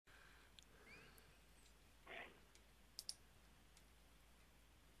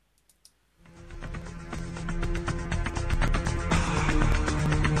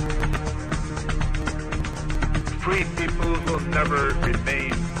never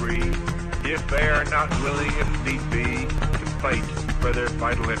remain free if they are not willing, if need be, to fight for their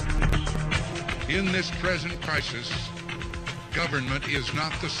vital interests. In this present crisis, government is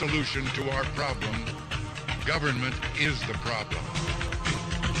not the solution to our problem. Government is the problem.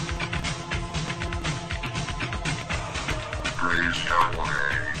 Raise Cowboy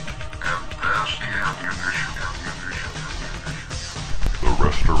and pass the ammunition. The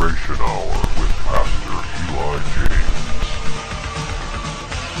Restoration Hour with Pastor Eli James.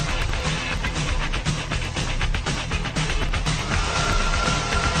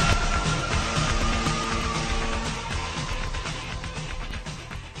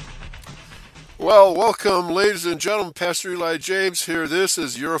 Well, welcome, ladies and gentlemen. Pastor Eli James here. This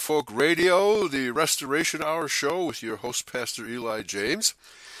is Eurofolk Radio, the Restoration Hour show with your host, Pastor Eli James.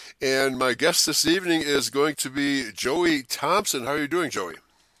 And my guest this evening is going to be Joey Thompson. How are you doing, Joey?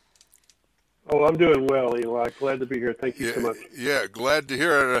 Oh, I'm doing well, Eli. Glad to be here. Thank you so much. Yeah, glad to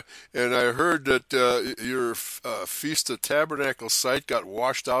hear it. And I heard that your Feast of Tabernacle site got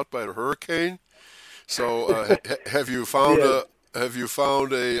washed out by a hurricane. So have you found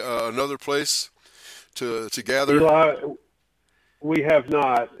another place to gather? Eli, we have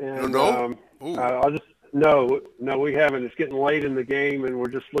not. And, no? No, we haven't. It's getting late in the game, and we're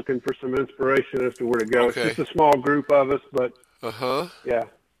just looking for some inspiration as to where to go. Okay. It's just a small group of us, but yeah.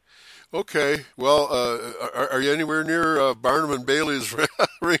 Okay. Well, are you anywhere near Barnum and Bailey's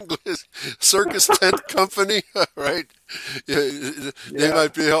Ringless Circus Tent Company? Right? They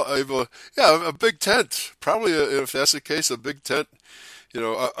might be able. Yeah, a big tent. Probably, if that's the case, a big tent. I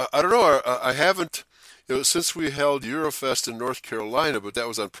don't know. I haven't. Since we held Eurofest in North Carolina, but that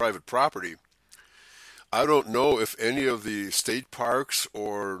was on private property. I don't know if any of the state parks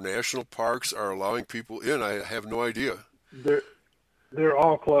or national parks are allowing people in. I have no idea. They're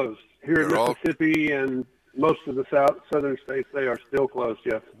all closed. Here in Mississippi and most of the southern states, they are still closed,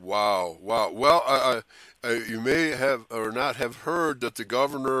 yes. Wow. Well, you may have or not have heard that the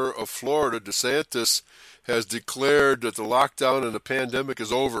governor of Florida, DeSantis, has declared that the lockdown and the pandemic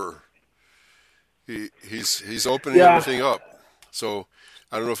is over. He's opening everything up. So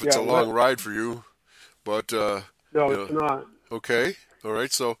I don't know if it's a long ride for you. But no, it's not. Okay, all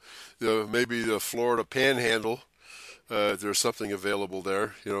right. So maybe the Florida Panhandle, there's something available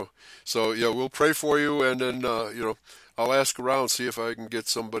there. So we'll pray for you, and then I'll ask around, see if I can get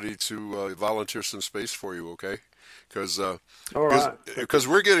somebody to volunteer some space for you. Okay, because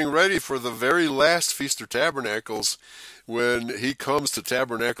we're getting ready for the very last Feast of Tabernacles when he comes to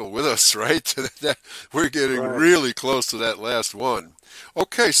tabernacle with us. Right, we're getting really close to that last one.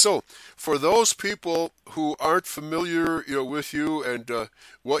 Okay, so for those people who aren't familiar, with you and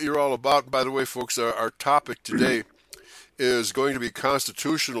what you're all about, by the way, folks, our topic today is going to be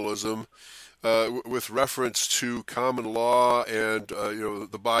constitutionalism with reference to common law and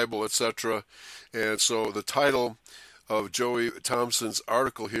the Bible, etc. And so the title of Joey Thompson's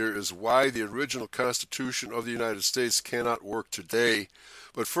article here is "Why the Original Constitution of the United States Cannot Work Today."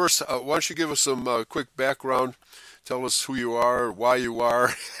 But first, why don't you give us some quick background? Tell us who you are, why you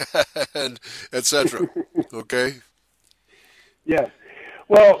are, and etc. Okay? Yes.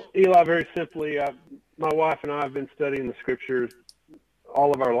 Well, Eli, very simply, my wife and I have been studying the Scriptures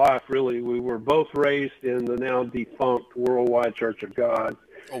all of our life, really. We were both raised in the now defunct Worldwide Church of God.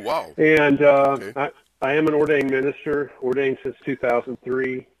 Oh, wow. And I am an ordained minister, ordained since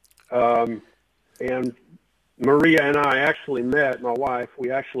 2003. And Maria and I actually met, my wife, we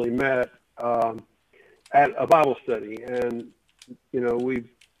actually met at a Bible study, and we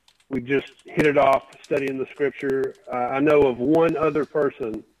just hit it off studying the Scripture. I know of one other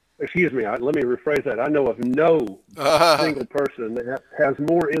person. Excuse me. Let me rephrase that. I know of no single person that has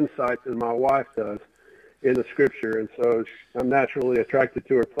more insight than my wife does in the Scripture, and so I'm naturally attracted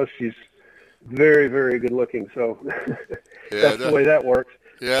to her. Plus, she's very, very good looking. So that's the way that works.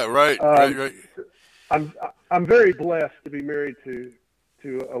 Yeah. Right. Right. I'm very blessed to be married to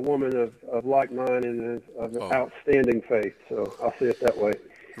a woman of like mind and of outstanding faith. So I'll say it that way.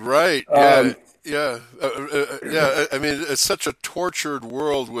 Right. Yeah. I mean, it's such a tortured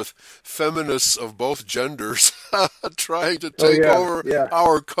world with feminists of both genders trying to take over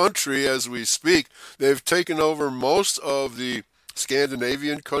our country as we speak. They've taken over most of the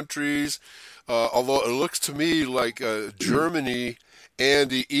Scandinavian countries, although it looks to me like Germany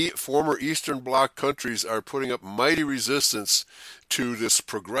and the former Eastern Bloc countries are putting up mighty resistance to this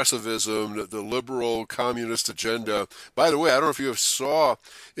progressivism, the liberal communist agenda. By the way, I don't know if you saw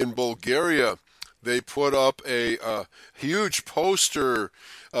in Bulgaria, they put up a huge poster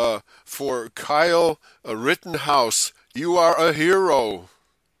for Kyle Rittenhouse. You are a hero.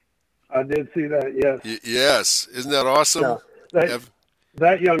 I did see that, yes. Yes. Isn't that awesome?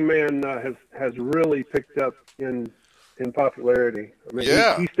 that young man has really picked up in popularity. I mean,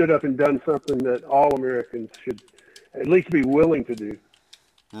 he stood up and done something that all Americans should at least be willing to do.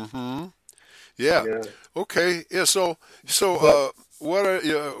 Mm-hmm. Yeah. Okay. Yeah. So, what are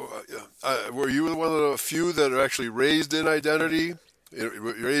you? Were you one of the few that are actually raised in identity,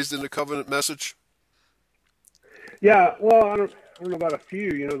 raised in the covenant message? Yeah. Well, I don't know about a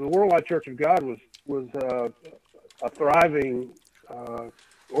few. You know, the Worldwide Church of God was a thriving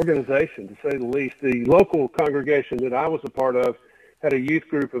organization, to say the least. The local congregation that I was a part of had a youth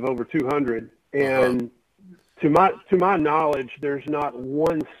group of over 200, and to my knowledge, there's not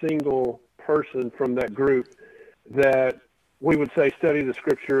one single person from that group that we would say study the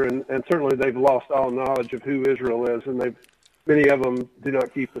Scripture, and certainly they've lost all knowledge of who Israel is, and many of them do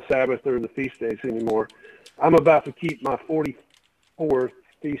not keep the Sabbath or the feast days anymore. I'm about to keep my 44th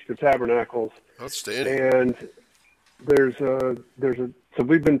Feast of Tabernacles. Outstanding. And so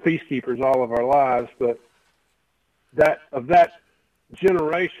we've been feast keepers all of our lives, but that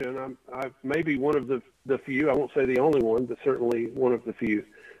generation, I'm maybe one of the few, I won't say the only one, but certainly one of the few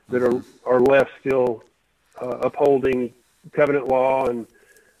that are left still upholding covenant law and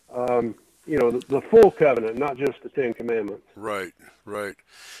the full covenant, not just the Ten Commandments. Right.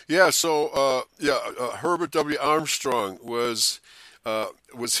 Yeah. So Herbert W. Armstrong was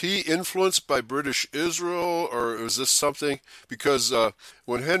he influenced by British Israel, or was this something? Because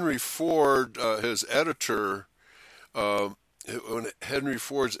when Henry Ford, his editor, when Henry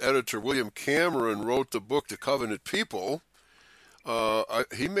Ford's editor William Cameron wrote the book The Covenant People,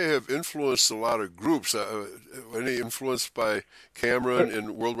 he may have influenced a lot of groups. Any influence by Cameron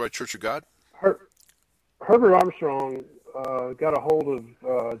in Worldwide Church of God? Herbert Armstrong got a hold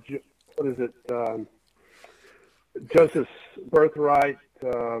of Joseph's birthright,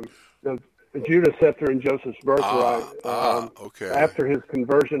 the Judah scepter and Joseph's birthright. Okay. After his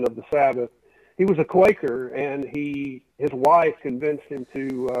conversion of the Sabbath, he was a Quaker, and his wife convinced him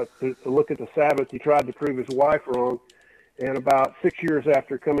to look at the Sabbath. He tried to prove his wife wrong, and about 6 years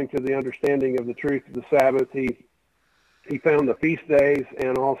after coming to the understanding of the truth of the Sabbath, he found the feast days,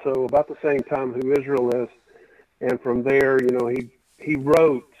 and also about the same time who Israel is. And from there, he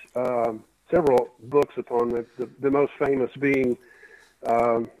wrote several books upon it, the most famous being,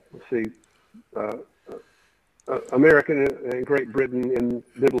 American and Great Britain in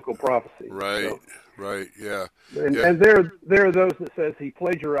Biblical Prophecy. Right, yeah. And there are those that says he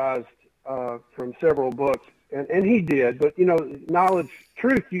plagiarized from several books, and he did, but, knowledge,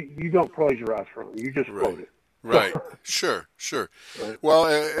 truth, you don't plagiarize from. You just quote it. Right. Sure. Right. Well,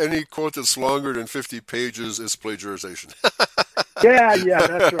 any quote that's longer than 50 pages is plagiarization. Yeah,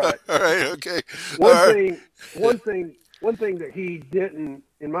 that's right. All right. Okay. One thing that he didn't,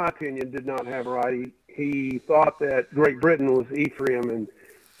 in my opinion, did not have right. He thought that Great Britain was Ephraim and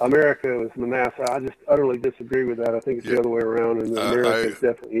America was Manasseh. I just utterly disagree with that. I think it's the other way around, and America is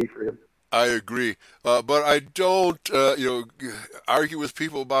definitely Ephraim. I agree, but I don't, argue with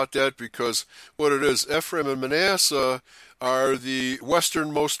people about that, because what it is, Ephraim and Manasseh are the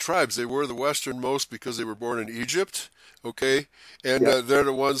westernmost tribes. They were the westernmost because they were born in Egypt, okay? And they're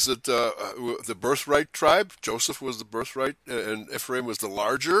the ones that, the birthright tribe. Joseph was the birthright, and Ephraim was the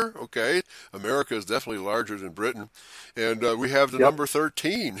larger, okay? America is definitely larger than Britain. And we have the number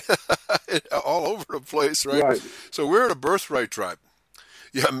 13 all over the place, right? So we're the birthright tribe.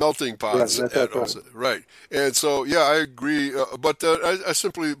 Yeah, melting pots. That's right. And so, I agree. But I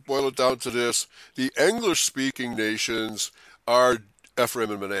simply boil it down to this. The English-speaking nations are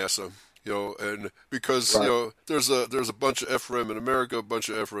Ephraim and Manasseh, and because, there's a bunch of Ephraim in America, a bunch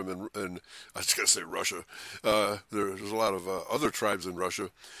of Ephraim in I was going to say Russia. There's a lot of other tribes in Russia,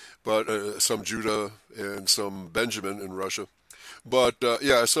 but some Judah and some Benjamin in Russia. But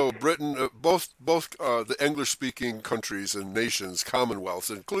so Britain, both the English-speaking countries and nations, commonwealths,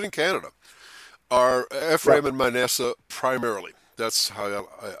 including Canada, are Ephraim and Manasseh primarily. That's how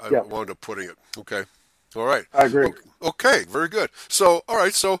I wound up putting it. Okay, all right. I agree. Okay, very good. So, all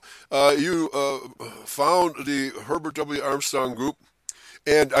right. So you found the Herbert W. Armstrong group,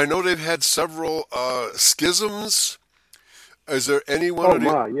 and I know they've had several schisms. Is there any one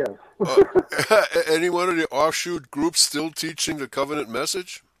any one of the offshoot groups still teaching the covenant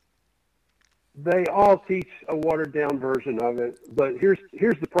message? They all teach a watered-down version of it, but here's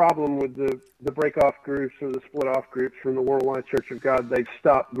the problem with the break-off groups or the split-off groups from the Worldwide Church of God. They've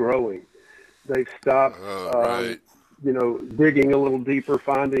stopped growing. They've stopped, digging a little deeper,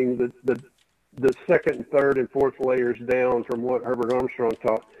 finding the second and third and fourth layers down from what Herbert Armstrong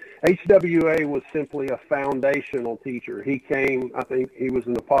taught. HWA was simply a foundational teacher. He came, I think he was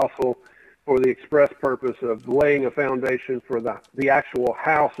an apostle for the express purpose of laying a foundation for the actual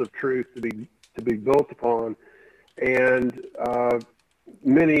house of truth to be built upon. And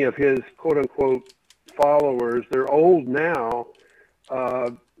many of his quote unquote followers, they're old now.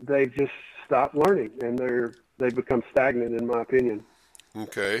 They just stopped learning, and they've become stagnant, in my opinion.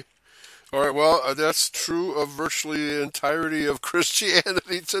 Okay. All right, well, that's true of virtually the entirety of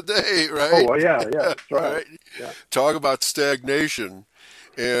Christianity today, right? Oh, yeah, that's right. Right. Yeah. Talk about stagnation.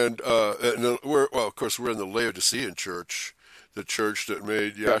 And of course, we're in the Laodicean church, the church that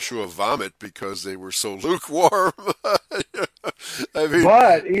made Yahshua vomit because they were so lukewarm. I mean,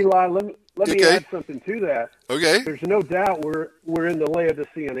 But, Eli, let me Okay. add something to that. Okay. There's no doubt we're in the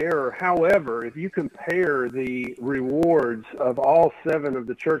Laodicean era. However, if you compare the rewards of all 7 of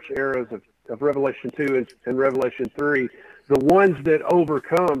the church eras of Revelation 2 and Revelation 3, the ones that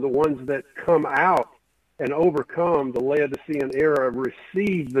overcome, the ones that come out and overcome the Laodicean era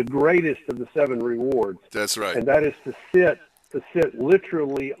receive the greatest of the 7 rewards. That's right. And that is to sit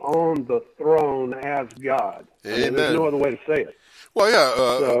literally on the throne as God. Amen. I mean, there's no other way to say it. Well,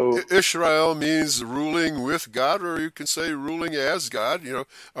 yeah, Israel means ruling with God, or you can say ruling as God. You know,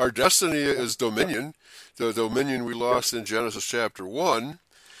 our destiny is dominion, the dominion we lost in Genesis chapter 1,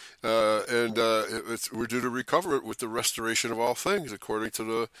 and we're due to recover it with the restoration of all things, according to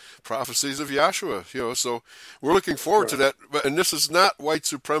the prophecies of Yahshua. You know, so we're looking forward to that. And this is not white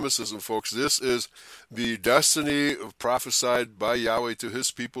supremacism, folks. This is the destiny prophesied by Yahweh to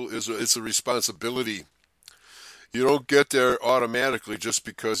His people. It's a responsibility. You don't get there automatically just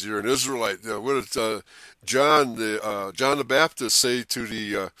because you're an Israelite. What did John the Baptist say to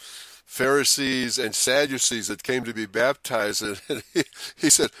the Pharisees and Sadducees that came to be baptized? And he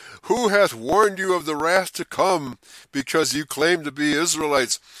said, "Who hath warned you of the wrath to come, because you claim to be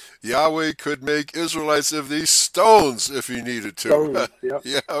Israelites? Yahweh could make Israelites of these stones if He needed to." Stones, yep.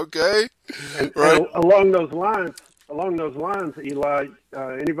 Yeah. Okay. And Right. along those lines, Eli,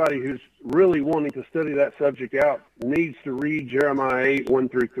 anybody who's really wanting to study that subject out needs to read Jeremiah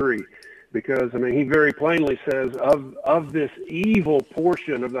 8:1-3, because I mean he very plainly says of this evil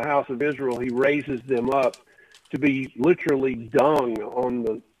portion of the house of Israel, He raises them up to be literally dung on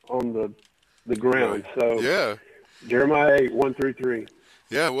the ground. Right. So Yeah. Jeremiah 8:1-3.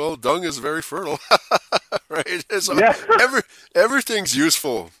 Yeah, well, dung is very fertile, right? So Yeah. everything's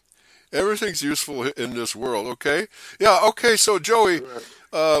useful. Everything's useful in this world, okay? Yeah, okay, so Joey,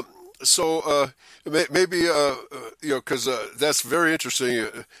 maybe, because that's very interesting.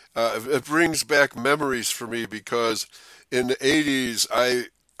 It brings back memories for me because in the 80s,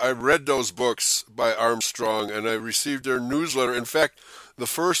 I read those books by Armstrong and I received their newsletter. In fact, the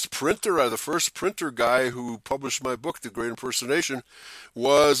first printer guy who published my book, The Great Impersonation,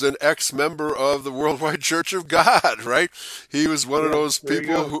 was an ex-member of the Worldwide Church of God, right? He was one of those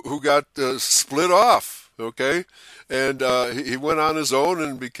people who got split off, okay? And he went on his own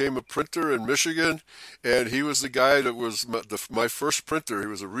and became a printer in Michigan, and he was the guy that was my first printer. He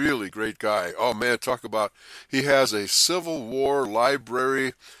was a really great guy. Oh, man, talk about, he has a Civil War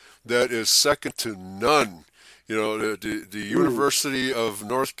library that is second to none. You know, the University of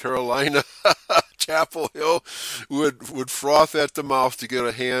North Carolina, Chapel Hill, would froth at the mouth to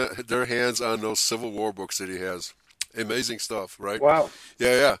get their hands on those Civil War books that he has. Amazing stuff, right? Wow.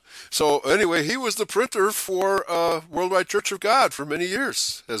 Yeah. So anyway, he was the printer for Worldwide Church of God for many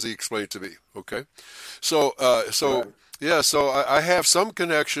years, as he explained to me. Okay, so yeah, so I have some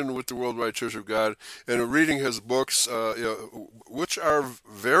connection with the Worldwide Church of God, and reading his books, which are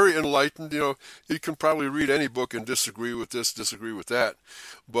very enlightened. You know, you can probably read any book and disagree with this, disagree with that,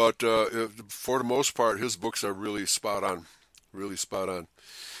 but for the most part, his books are really spot on, really spot on.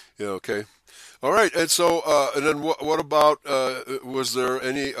 Yeah, okay. All right, and so, and then what about, was there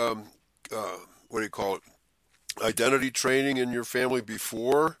any, what do you call it, identity training in your family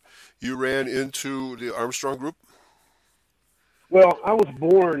before you ran into the Armstrong group? Well, I was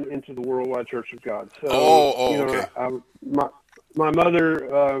born into the Worldwide Church of God. So, okay. My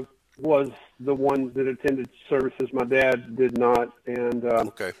mother was the one that attended services. My dad did not. And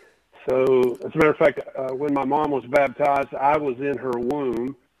Okay. so, as a matter of fact, when my mom was baptized, I was in her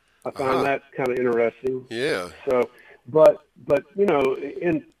womb. I find that kind of interesting. Yeah. So, but you know,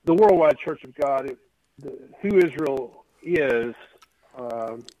 in the Worldwide Church of God, who Israel is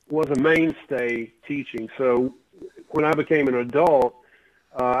was a mainstay teaching. So, when I became an adult,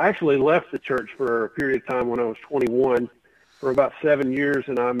 I actually left the church for a period of time when I was 21 for about 7 years,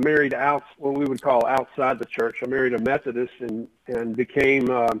 and I married what we would call outside the church. I married a Methodist and became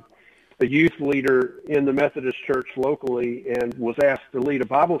a youth leader in the Methodist church locally, and was asked to lead a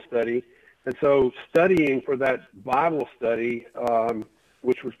Bible study. And so studying for that Bible study,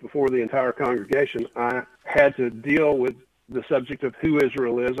 which was before the entire congregation, I had to deal with the subject of who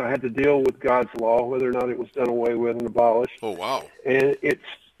Israel is. I had to deal with God's law, whether or not it was done away with and abolished. Oh, wow. And it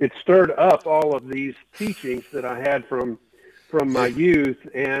stirred up all of these teachings that I had from my youth,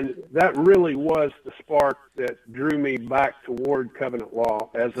 and that really was the spark that drew me back toward covenant law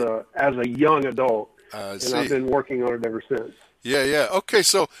as a young adult. And I've been working on it ever since. Yeah. Okay,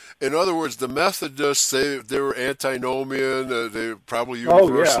 so in other words, the Methodists, they were antinomian, they were probably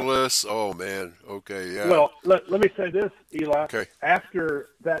universalists. Oh, man. Okay, yeah. Well, let me say this, Eli. Okay. After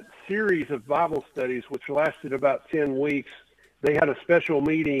that series of Bible studies, which lasted about 10 weeks, they had a special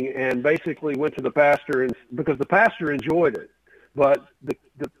meeting and basically went to the pastor, and because the pastor enjoyed it, but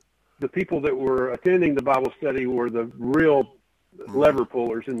the people that were attending the Bible study were the real lever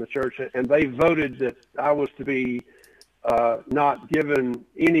pullers in the church, and they voted that I was to be not given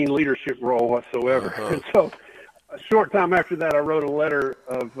any leadership role whatsoever. And so a short time after that, I wrote a letter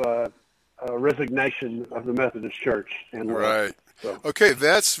of resignation of the Methodist Church. And right. So. Okay,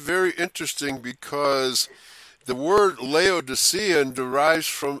 that's very interesting because the word Laodicean derives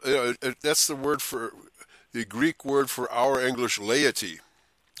from, that's the Greek word for our English laity.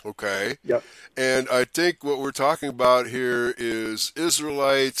 Okay? Yep. And I think what we're talking about here is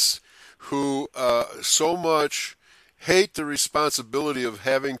Israelites who so much hate the responsibility of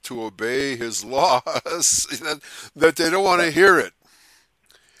having to obey his laws that they don't want to hear it.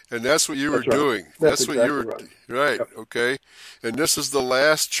 And that's what you were doing. That's what you were right. Yep. Okay. And this is the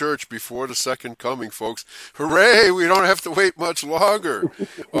last church before the second coming, folks. Hooray! We don't have to wait much longer.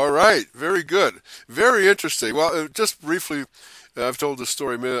 All right. Very good. Very interesting. Well, just briefly, I've told this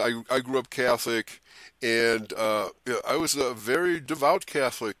story. Man, I grew up Catholic, and I was a very devout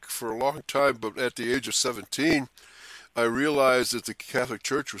Catholic for a long time. But at the age of 17, I realized that the Catholic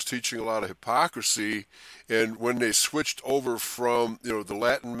Church was teaching a lot of hypocrisy, and when they switched over from the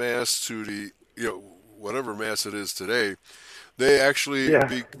Latin Mass to the whatever Mass it is today, they actually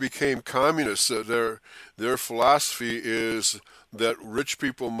became communists. Their philosophy is that rich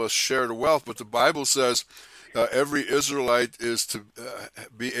people must share the wealth, but the Bible says every Israelite is to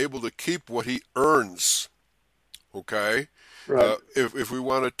be able to keep what he earns. Okay. Right. If we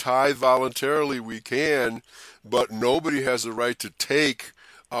want to tithe voluntarily, we can, but nobody has the right to take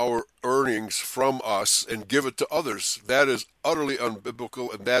our earnings from us and give it to others. That is utterly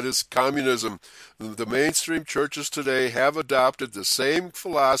unbiblical, and that is communism. The mainstream churches today have adopted the same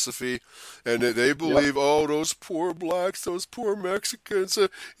philosophy, and they believe, oh, those poor blacks, those poor Mexicans, they're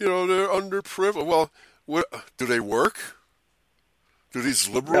underprivileged. Well, do they work? Do these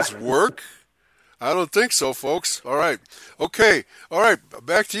liberals work? I don't think so, folks. All right. Okay. All right.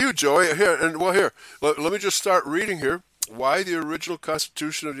 Back to you, Joey. Here. Let me just start reading here. Why the original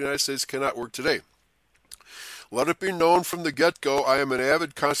Constitution of the United States cannot work today. Let it be known from the get-go, I am an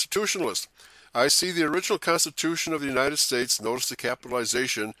avid constitutionalist. I see the original Constitution of the United States, notice the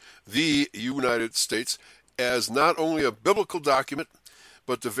capitalization, the United States, as not only a biblical document,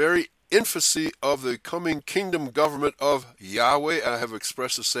 but the very infancy of the coming kingdom government of Yahweh. I have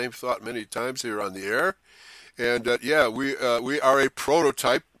expressed the same thought many times here on the air. And we are a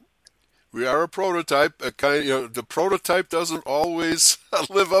prototype. We are a prototype. The prototype doesn't always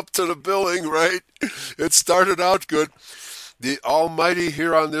live up to the billing, right? It started out good. The Almighty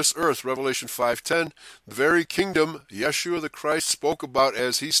here on this earth, Revelation 5:10, the very kingdom Yeshua the Christ spoke about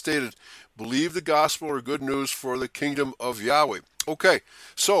as he stated, believe the gospel or good news for the kingdom of Yahweh. Okay,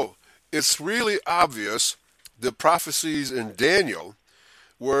 so it's really obvious the prophecies in Daniel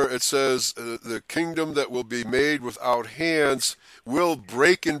where it says the kingdom that will be made without hands will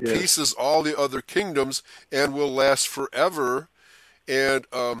break in pieces all the other kingdoms and will last forever. And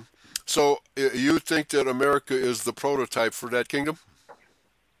so you think that America is the prototype for that kingdom?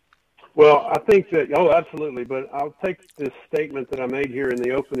 Well, I think that, absolutely. But I'll take this statement that I made here in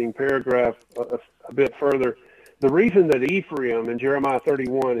the opening paragraph a bit further. The reason that Ephraim in Jeremiah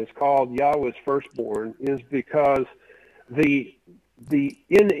 31 is called Yahweh's firstborn is because the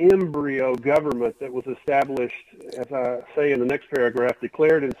in embryo government that was established, as I say in the next paragraph,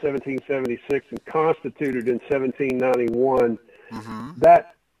 declared in 1776 and constituted in 1791,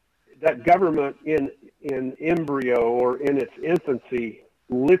 that government in embryo or in its infancy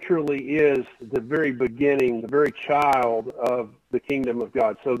literally is the very beginning, the very child of the kingdom of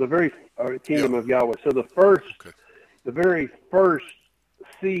God. So the very kingdom of Yahweh. So the very first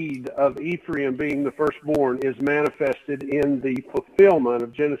seed of Ephraim being the firstborn is manifested in the fulfillment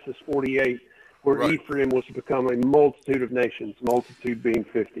of Genesis 48, where Ephraim was to become a multitude of nations, multitude being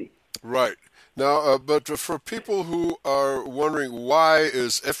 50. Right. Now, but for people who are wondering why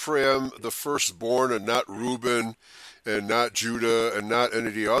is Ephraim the firstborn and not Reuben and not Judah and not any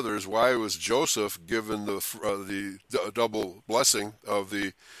of the others? Why was Joseph given the double blessing of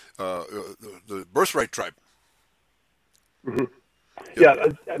the birthright tribe? Mm-hmm. Yeah,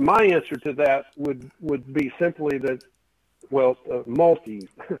 my answer to that would be simply that, well,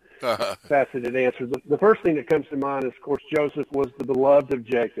 multi-faceted answer. The first thing that comes to mind is, of course, Joseph was the beloved of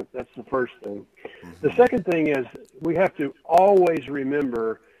Jacob. That's the first thing. Mm-hmm. The second thing is we have to always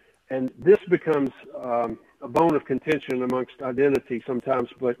remember, and this becomes a bone of contention amongst identity sometimes,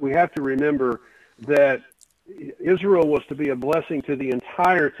 but we have to remember that Israel was to be a blessing to the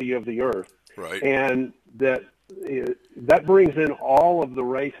entirety of the earth. Right. And that brings in all of the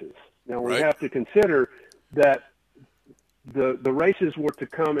races. Now, we have to consider that the races were to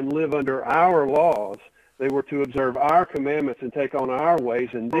come and live under our laws. They were to observe our commandments and take on our ways.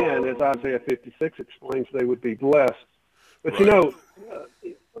 And then, as Isaiah 56 explains, they would be blessed. But, you know,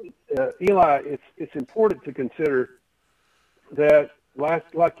 Eli, it's important to consider that,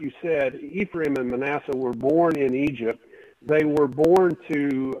 like you said, Ephraim and Manasseh were born in Egypt. They were born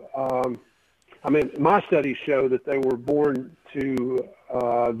to, my studies show that they were born to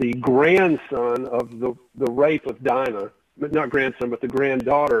the grandson of the rape of Dinah. Not grandson, but the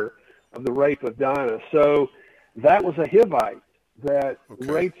granddaughter of the rape of Dinah. So that was a Hivite that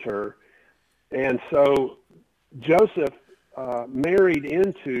raped her. And so Joseph married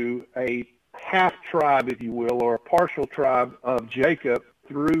into a half-tribe, if you will, or a partial tribe of Jacob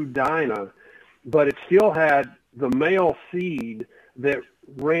through Dinah, but it still had the male seed that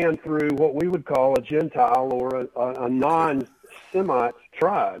ran through what we would call a Gentile or a non-Semite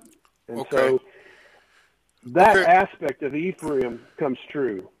tribe. And so that aspect of Ephraim comes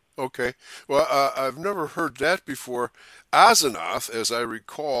true. Okay. Well, I've never heard that before. Asenath, as I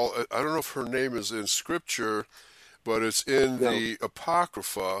recall, I don't know if her name is in Scripture, but it's in the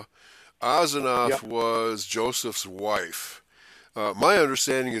Apocrypha. Asenath was Joseph's wife. My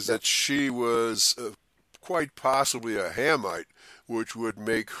understanding is that she was quite possibly a Hamite, which would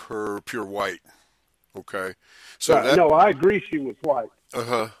make her pure white. Okay. So I agree she was white.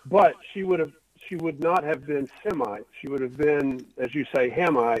 Uh-huh. But she would not have been Semite. She would have been, as you say,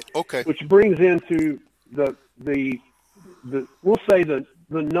 Hamite. Okay. Which brings into the we'll say the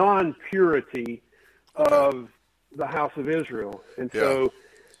non-purity of the house of Israel. And so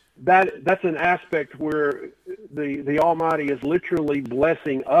that's an aspect where the Almighty is literally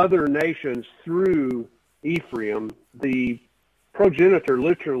blessing other nations through Ephraim, the progenitor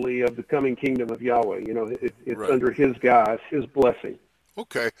literally of the coming kingdom of Yahweh. You know, it's under his guise, his blessing.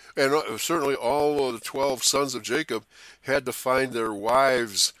 Okay, and certainly all of the 12 sons of Jacob had to find their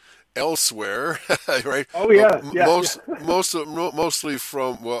wives elsewhere, right? Oh yeah, mostly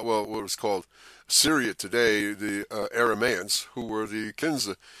from what was called Syria today, the Arameans, who were the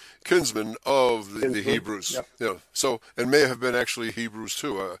kinsmen of the Hebrews. Yep. Yeah. So, and may have been actually Hebrews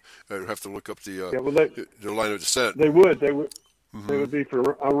too. I'd have to look up the line of descent. They would. Mm-hmm. They would be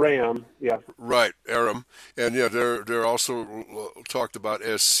for Aram, Right, Aram, and they're also talked about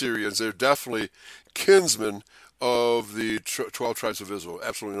as Syrians. They're definitely kinsmen of the 12 tribes of Israel.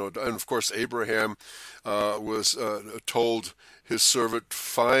 Absolutely no. And of course, Abraham was told his servant,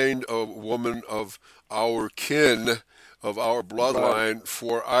 "Find a woman of our kin, of our bloodline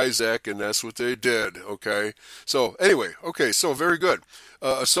for Isaac," and that's what they did. Okay. So anyway, so very good.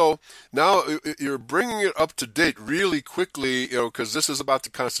 So now you're bringing it up to date really quickly, because this is about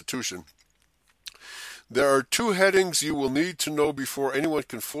the Constitution. There are two headings you will need to know before anyone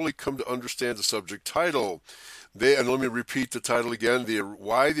can fully come to understand the subject title. And let me repeat the title again,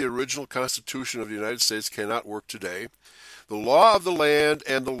 Why the Original Constitution of the United States Cannot Work Today, the Law of the Land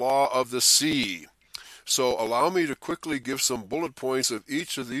and the Law of the Sea. So allow me to quickly give some bullet points of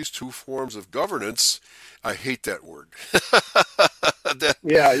each of these two forms of governance. I hate that word.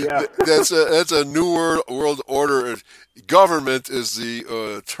 That's a new world order. Government is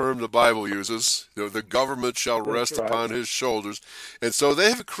the term the Bible uses. The government shall rest upon his shoulders. And so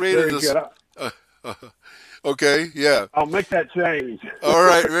they have created this. Okay, yeah. I'll make that change. All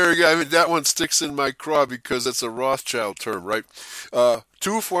right, very good. I mean, that one sticks in my craw because it's a Rothschild term, right?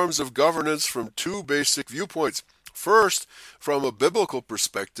 Two forms of governance from two basic viewpoints. First, from a biblical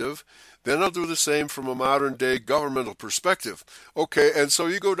perspective. Then I'll do the same from a modern-day governmental perspective. Okay, and so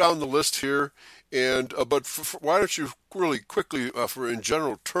you go down the list here, and but why don't you really quickly, in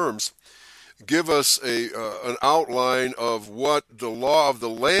general terms, give us an outline of what the law of the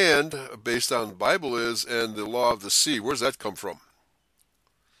land, based on the Bible, is, and the law of the sea. Where does that come from?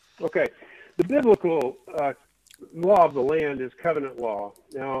 Okay. The biblical law of the land is covenant law.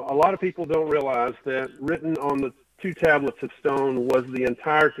 Now, a lot of people don't realize that written on the two tablets of stone was the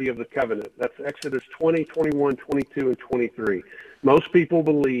entirety of the covenant. That's Exodus 20, 21, 22, and 23. Most people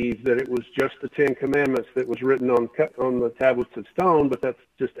believe that it was just the Ten Commandments that was written on the tablets of stone, but that's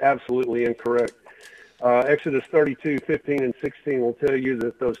just absolutely incorrect. Exodus 32, 15, and 16 will tell you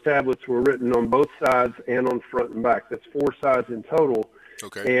that those tablets were written on both sides and on front and back. That's 4 sides in total.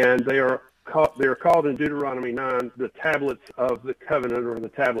 Okay. And they are called in Deuteronomy 9 the tablets of the covenant, or the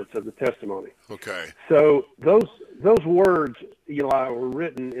tablets of the testimony. Okay. So those words, Eli, were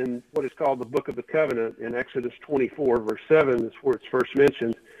written in what is called the Book of the Covenant in Exodus 24, verse 7. That's where it's first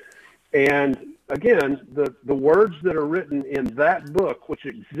mentioned. And again, the words that are written in that book, which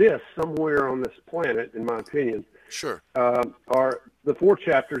exists somewhere on this planet, in my opinion, Sure. are the 4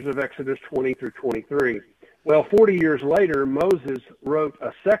 chapters of Exodus 20 through 23. Well, 40 years later, Moses wrote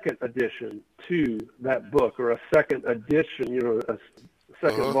a second addition to that book, or a second edition, a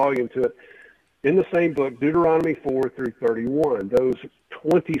second volume to it, in the same book, Deuteronomy 4 through 31. Those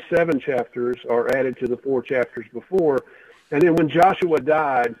 27 chapters are added to the 4 chapters before. And then when Joshua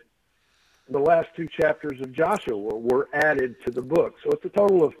died, the last 2 chapters of Joshua were added to the book. So it's a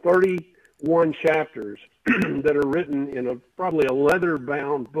total of 31 chapters that are written in probably a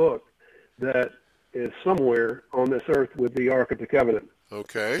leather-bound book that is somewhere on this earth with the Ark of the Covenant.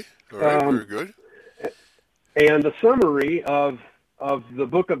 Okay. All right. Very good. And the summary of the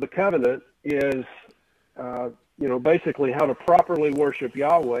Book of the Covenant is, basically how to properly worship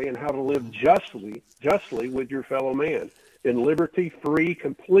Yahweh and how to live justly with your fellow man, in liberty, free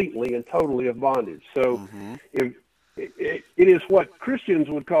completely and totally of bondage. So if it is what Christians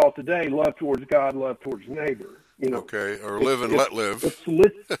would call today love towards God, love towards neighbor. Okay, or live and let live.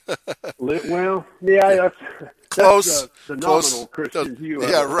 Well, yeah, that's Close. the nominal Christian view.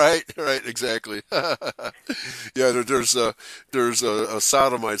 Yeah, right, exactly. Yeah, there's a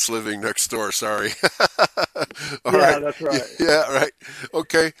sodomites living next door. Sorry. All right. That's right. Yeah, right.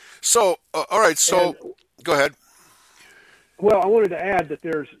 Okay. So, all right. So, go ahead. Well, I wanted to add that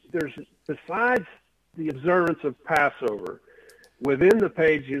there's besides the observance of Passover, within the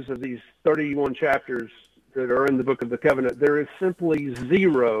pages of these 31 chapters that are in the Book of the Covenant, there is simply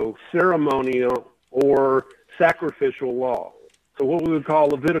zero ceremonial or sacrificial law. So what we would call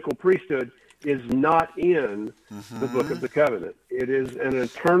Levitical priesthood is not in the Book of the Covenant. It is an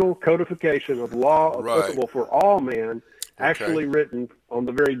eternal codification of law applicable for all men, actually written on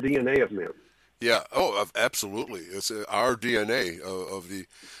the very DNA of man. Yeah. Oh, absolutely. It's our DNA of the.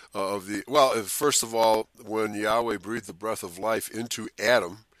 Well, first of all, when Yahweh breathed the breath of life into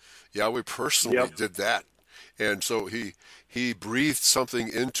Adam, Yahweh personally did that, and so he breathed something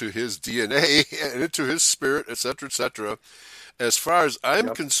into his DNA and into his spirit, etc., etc. As far as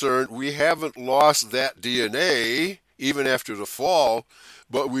I'm concerned, we haven't lost that DNA even after the fall,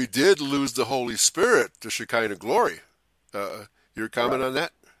 but we did lose the Holy Spirit, the Shekinah glory. Your comment on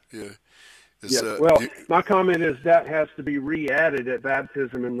that? Yeah. My comment is that has to be re-added at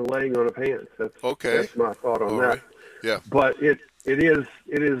baptism and the laying on of hands. That's my thought on that. Right. Yeah. But it is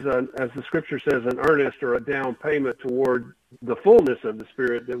as the Scripture says, an earnest or a down payment toward the fullness of the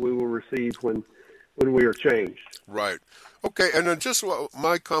Spirit that we will receive when we are changed. Right. Okay. And then just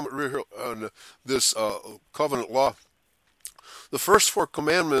my comment on this covenant law. The first 4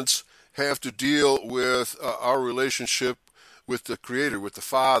 commandments have to deal with our relationship with the Creator, with the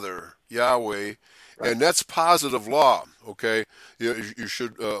Father, Yahweh, and that's positive law. Okay, you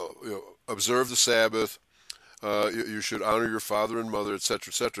should observe the Sabbath. You should honor your father and mother,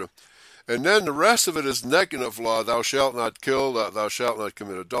 etc., etc. And then the rest of it is negative law. Thou shalt not kill. Thou shalt not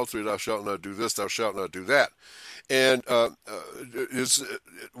commit adultery. Thou shalt not do this. Thou shalt not do that. And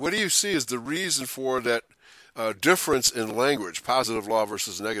what do you see as the reason for that difference in language, positive law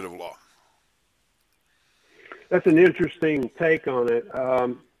versus negative law? That's an interesting take on it.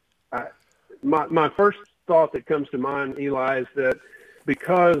 My first thought that comes to mind, Eli, is that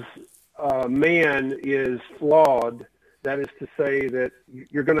because man is flawed, that is to say that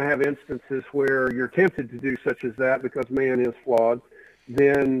you're going to have instances where you're tempted to do such as that because man is flawed,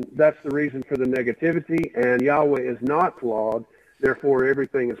 then that's the reason for the negativity, and Yahweh is not flawed, therefore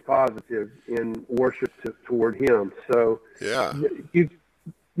everything is positive in worship toward him. So you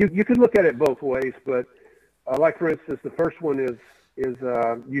could look at it both ways, but like, for instance, the first one is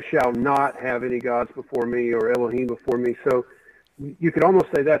you shall not have any gods before me, or Elohim before me. So you could almost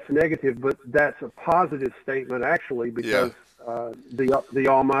say that's negative, but that's a positive statement, actually, because the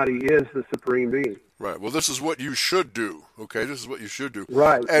Almighty is the supreme being. Right. Well, this is what you should do. Okay, this is what you should do.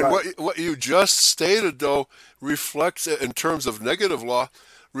 Right. And what you just stated, though, reflects, in terms of negative law,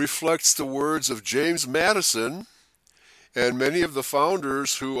 reflects the words of James Madison and many of the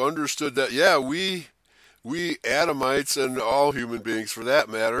founders who understood that, we Adamites and all human beings for that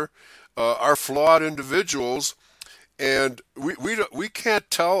matter are flawed individuals, and we can't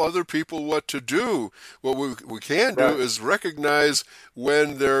tell other people what to do. What we can do is recognize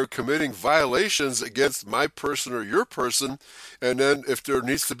when they're committing violations against my person or your person, and then if there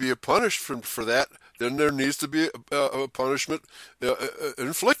needs to be a punishment for that, then there needs to be a punishment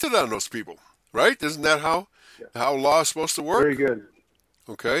inflicted on those people. Right? Isn't that how law is supposed to work? Very good.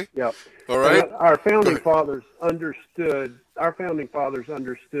 Okay. Yep. All right. Our founding fathers understood.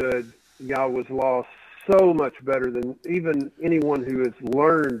 Yahweh's law so much better than even anyone who has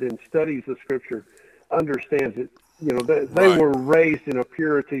learned and studies the Scripture understands it. You know, they were raised in a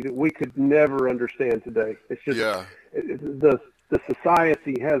purity that we could never understand today. It's just the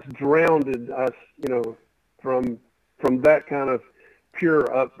society has drowned us, you know, from that kind of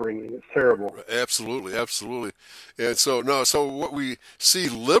pure upbringing. It's terrible. Absolutely, absolutely. And so what we see,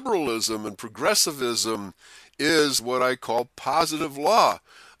 liberalism and progressivism, is what I call positive law.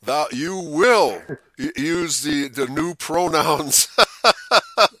 You will use the new pronouns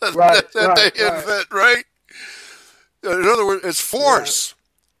that they invent, right? In other words, it's force. Yeah.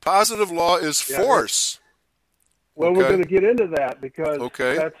 Positive law is force. Well, we're going to get into that because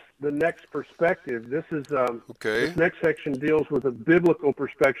that's the next perspective. This is this next section deals with a biblical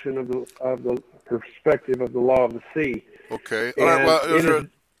perspective of the perspective of the law of the sea. Okay. All right. Well,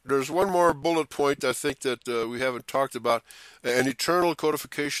 there's one more bullet point I think that we haven't talked about: an eternal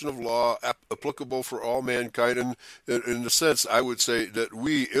codification of law applicable for all mankind. And in the sense, I would say that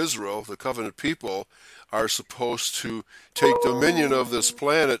we, Israel, the covenant people, are supposed to take dominion of this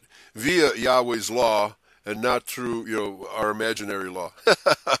planet via Yahweh's law, and not through, you know, our imaginary law,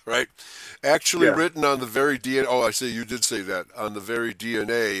 right? Actually written on the very DNA. Oh, I say you did say that, on the very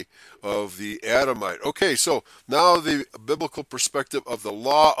DNA of the Adamite. Okay, so now the biblical perspective of the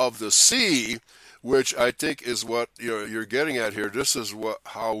law of the sea, which I think is what you're getting at here. This is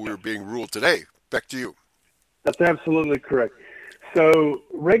how we're being ruled today. Back to you. That's absolutely correct. So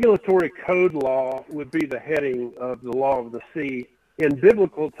regulatory code law would be the heading of the law of the sea. In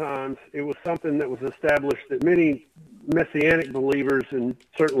biblical times, it was something that was established that many Messianic believers and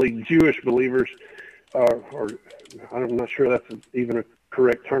certainly Jewish believers, or I'm not sure that's even a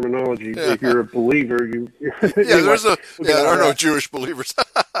correct terminology. If you're a believer, there are no Jewish believers,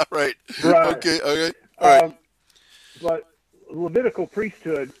 right? Right. Okay. All right. But Levitical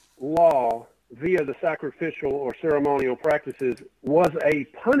priesthood law via the sacrificial or ceremonial practices was a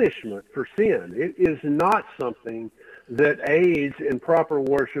punishment for sin. It is not something that aids in proper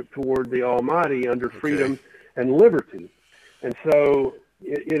worship toward the Almighty under freedom and liberty. And so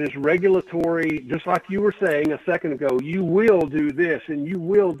it is regulatory, just like you were saying a second ago. You will do this and you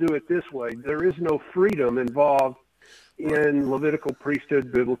will do it this way. There is no freedom involved in Levitical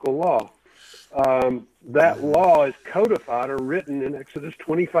priesthood biblical law. That law is codified or written in Exodus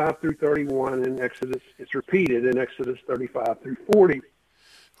 25 through 31, and it's repeated in Exodus 35 through 40.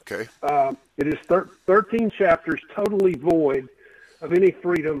 Okay. It is 13 chapters, totally void of any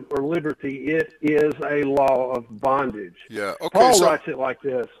freedom or liberty. It is a law of bondage. Yeah. Okay. Paul writes it like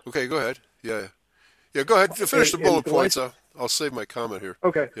this. Okay. Go ahead. Yeah. Go ahead. Finish the bullet points. I'll save my comment here.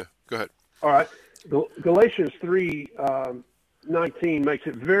 Okay. Yeah. Go ahead. All right. Galatians 3:19 makes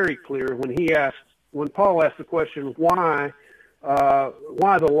it very clear when Paul asks the question, why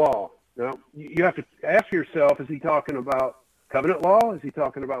the law? Now, you have to ask yourself, is he talking about covenant law? Is he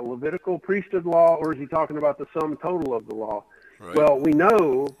talking about Levitical priesthood law? Or is he talking about the sum total of the law? Right. Well, we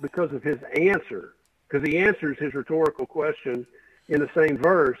know because of his answer, because he answers his rhetorical question in the same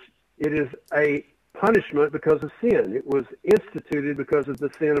verse. It is a punishment because of sin. It was instituted because of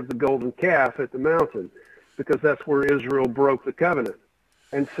the sin of the golden calf at the mountain, because that's where Israel broke the covenant.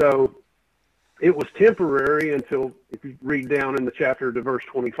 And so it was temporary until, if you read down in the chapter to verse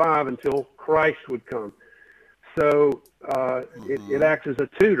 25, until Christ would come. So it acts as a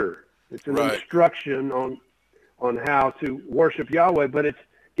tutor. It's an instruction on how to worship Yahweh. But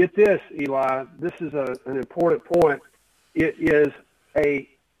get this, Eli, this is an important point. It is a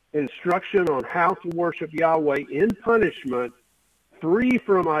instruction on how to worship Yahweh in punishment, free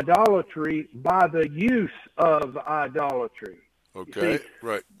from idolatry by the use of idolatry. Okay, see,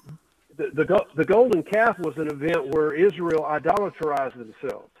 right. The golden calf was an event where Israel idolatrized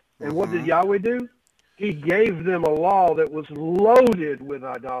themselves. And what did Yahweh do? He gave them a law that was loaded with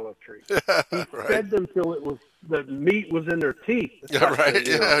idolatry. He fed them till the meat was in their teeth. Yeah, right.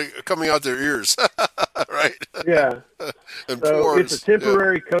 Yeah, coming out their ears. Right. Yeah. And so pores. It's a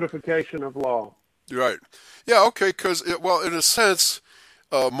temporary codification of law. Right. Yeah. Okay. Because in a sense,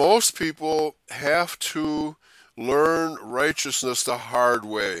 most people have to learn righteousness the hard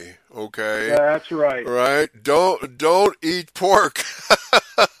way. Okay, That's right. right? Don't eat pork.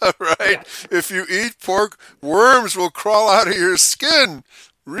 Right? Yeah. If you eat pork, worms will crawl out of your skin.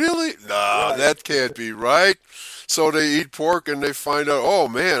 Really? No, Right. that can't be right. So they eat pork and they find out, oh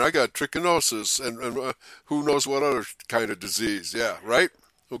man, I got trichinosis and who knows what other kind of disease. Yeah, right?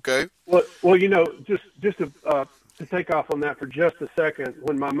 Okay. Well, just to take off on that for just a second,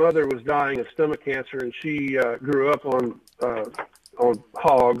 when my mother was dying of stomach cancer and she grew up on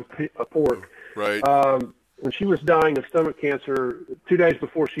pork, Right. when she was dying of stomach cancer, 2 days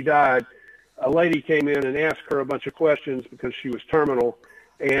before she died, a lady came in and asked her a bunch of questions because she was terminal.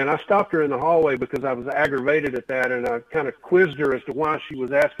 And I stopped her in the hallway because I was aggravated at that, and I kind of quizzed her as to why she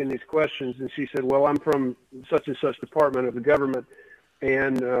was asking these questions. And she said, well, I'm from such and such department of the government,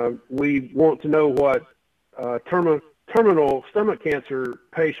 and we want to know what terminal stomach cancer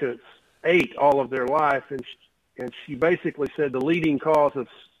patients ate all of their life. And she basically said the leading cause of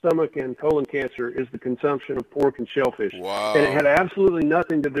stomach and colon cancer is the consumption of pork and shellfish. Wow. And it had absolutely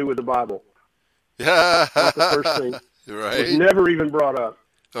nothing to do with the Bible. Yeah. Not the first thing. Right. It was never even brought up.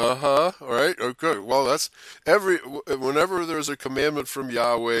 Uh-huh. All right. Okay. Well, that's whenever there's a commandment from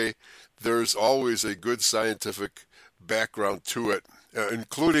Yahweh, there's always a good scientific background to it,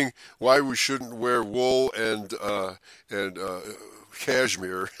 including why we shouldn't wear wool and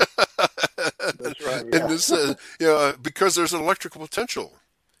cashmere. That's right. And Yeah. this, because there's an electrical potential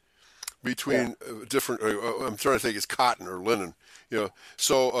between different. I'm trying to think, it's cotton or linen.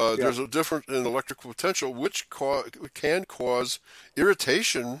 So there's a different in electrical potential, which can cause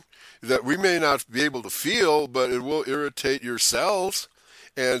irritation that we may not be able to feel, but it will irritate your cells,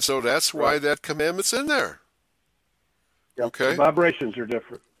 and so that's why that commandment's in there. Yep. Okay. The vibrations are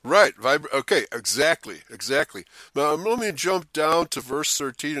different. Right. Okay. Exactly. Now let me jump down to verse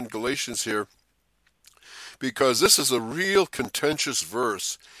 13 in Galatians here, because this is a real contentious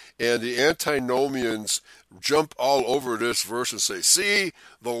verse, and the antinomians jump all over this verse and say, see,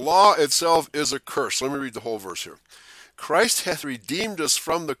 the law itself is a curse. Let me read the whole verse here. Christ hath redeemed us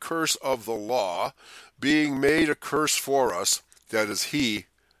from the curse of the law, being made a curse for us. That is, he,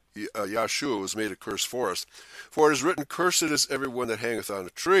 Yahshua, was made a curse for us. For it is written, cursed is everyone that hangeth on a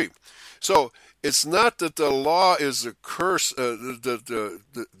tree. So it's not that the law is a curse, certainly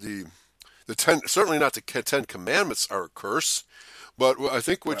not the Ten Commandments are a curse, but I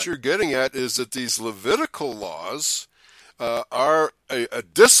think what you're getting at is that these Levitical laws are a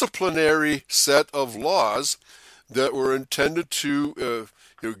disciplinary set of laws that were intended to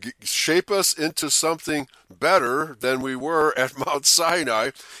shape us into something better than we were at Mount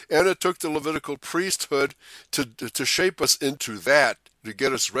Sinai, and it took the Levitical priesthood to shape us into that, to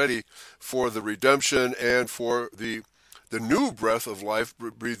get us ready for the redemption and for the new breath of life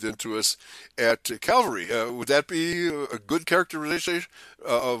breathed into us at Calvary. Would that be a good characterization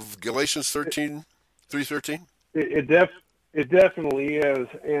of Galatians 3:13? It definitely is.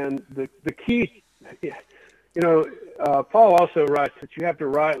 And the key, Paul also writes that you have to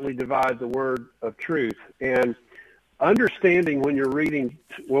rightly divide the word of truth. And understanding when you're reading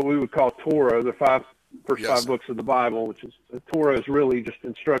what we would call Torah, the first five books of the Bible, which is Torah is really just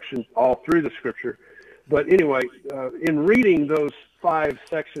instructions all through the Scripture. But anyway, in reading those 5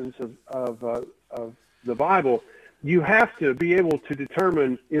 sections of the Bible, you have to be able to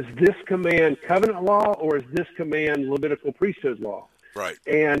determine, is this command covenant law or is this command Levitical priesthood law? Right.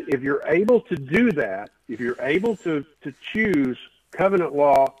 And if you're able to do that, if you're able to choose covenant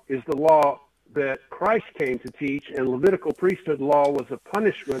law is the law that Christ came to teach, and Levitical priesthood law was a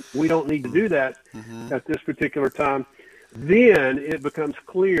punishment, we don't need to do that at this particular time, then it becomes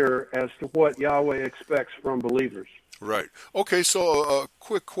clear as to what Yahweh expects from believers. Right. Okay, so a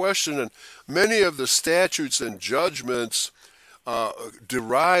quick question. And many of the statutes and judgments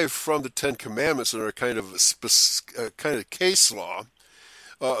derive from the Ten Commandments and are kind of case law.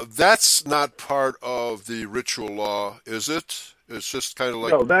 That's not part of the ritual law, is it? It's just kind of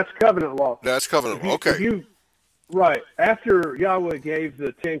like... No, that's covenant law. That's covenant law, okay. Right. After Yahweh gave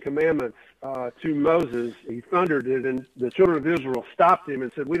the Ten Commandments to Moses, he thundered it, and the children of Israel stopped him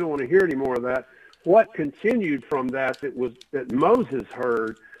and said, we don't want to hear any more of that. What continued from that Moses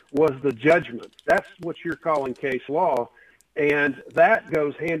heard was the judgment. That's what you're calling case law, and that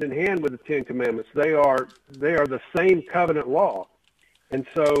goes hand in hand with the Ten Commandments. They are the same covenant law. And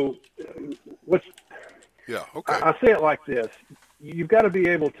so I say it like this. You've got to be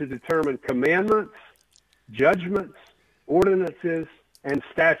able to determine commandments, judgments, ordinances, and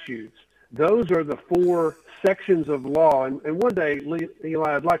statutes. Those are the 4 sections of law. And one day,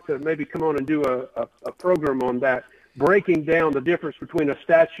 Eli, I'd like to maybe come on and do a program on that, breaking down the difference between a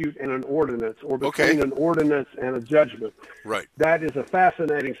statute and an ordinance, or between an ordinance and a judgment. Right. That is a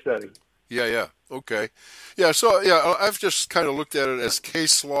fascinating study. Yeah. Okay. Yeah. So I've just kind of looked at it as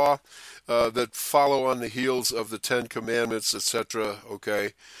case law that follow on the heels of the Ten Commandments, etc.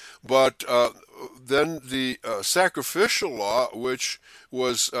 Okay, but then the sacrificial law, which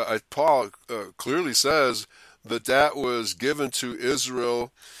was Paul clearly says that was given to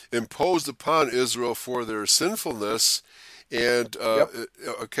Israel, imposed upon Israel for their sinfulness. And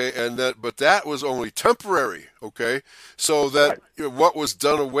but that was only temporary. Okay, so that what was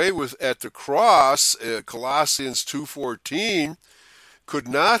done away with at the cross, Colossians 2:14, could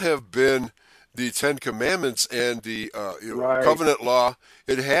not have been the Ten Commandments and the covenant law.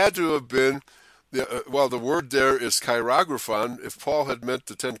 It had to have been the word there is chirographan. If Paul had meant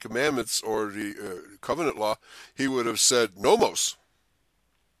the Ten Commandments or the covenant law, he would have said nomos.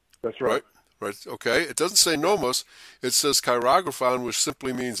 That's right. Right. Okay. It doesn't say nomos. It says chirographan, which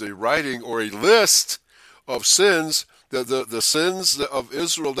simply means a writing or a list of sins, the sins of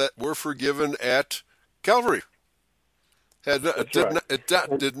Israel that were forgiven at Calvary. It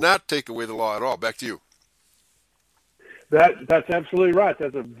did not take away the law at all. Back to you. That's absolutely right.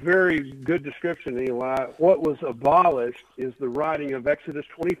 That's a very good description, Eli. What was abolished is the writing of Exodus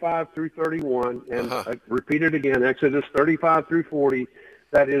 25 through 31, and repeated again, Exodus 35 through 40.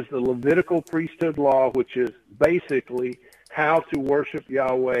 That is the Levitical priesthood law, which is basically how to worship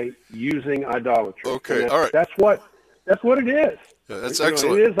Yahweh using idolatry. Okay, all right. That's what it is. Yeah, that's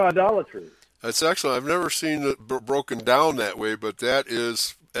excellent. It is idolatry. That's excellent. I've never seen it broken down that way, but that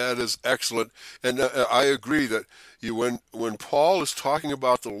is excellent. And I agree that when Paul is talking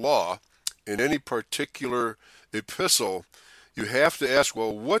about the law in any particular epistle, you have to ask,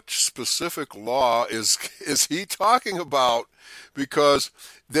 well, what specific law is he talking about? Because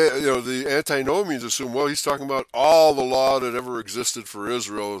the antinomians assume, well, he's talking about all the law that ever existed for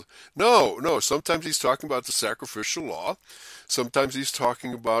Israel. No. Sometimes he's talking about the sacrificial law. Sometimes he's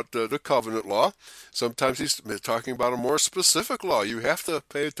talking about the covenant law. Sometimes he's talking about a more specific law. You have to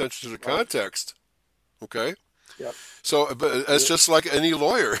pay attention to the context. Okay? Yep. So, but it's just like any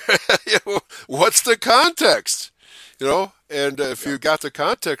lawyer. What's the context? And if you got the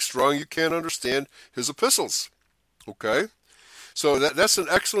context wrong, you can't understand his epistles. Okay? So that's an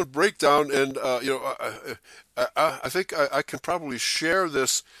excellent breakdown, and I think I can probably share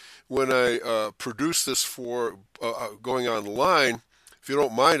this when I produce this for going online. If you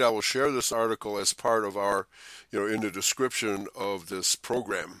don't mind, I will share this article as part of our, in the description of this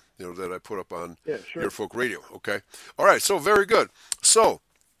program, that I put up on Your Folk Radio. Okay, all right. So very good. So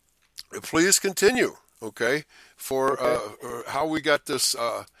please continue. Okay, for how we got this.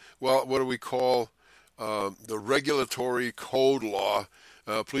 What do we call? The regulatory code law.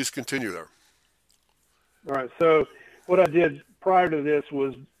 Please continue there. All right. So what I did prior to this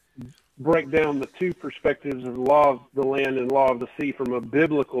was break down the two perspectives of law of the land and law of the sea from a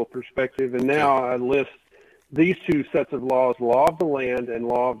biblical perspective. And now I list these two sets of laws, law of the land and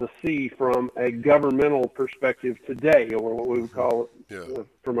law of the sea, from a governmental perspective today, or what we would call it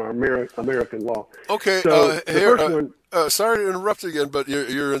from our American law. Okay. So the first one, sorry to interrupt again, but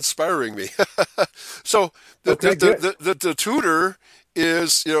you're inspiring me. So the tutor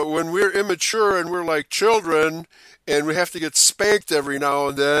is, when we're immature and we're like children and we have to get spanked every now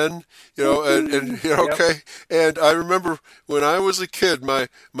and then, okay. And I remember when I was a kid, my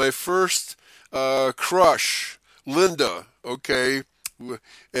first crush, Linda, okay,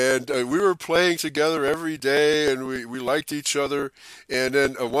 and we were playing together every day, and we liked each other. And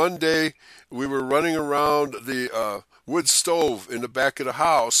then one day we were running around the wood stove in the back of the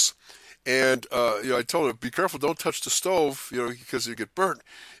house, and I told her, be careful, don't touch the stove, because you get burnt.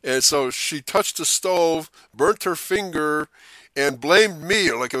 And so she touched the stove, burnt her finger, and blamed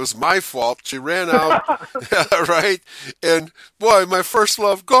me like it was my fault. She ran out, right? And boy, my first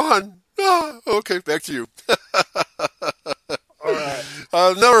love gone. Okay, back to you. All right.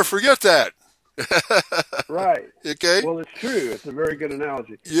 I'll never forget that. Right. Okay? Well, it's true. It's a very good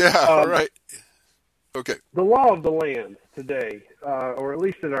analogy. Yeah, right. Okay. The law of the land today, or at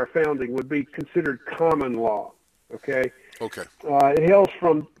least in our founding, would be considered common law. Okay? Okay. It hails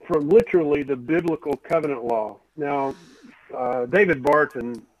from literally the biblical covenant law. Now, David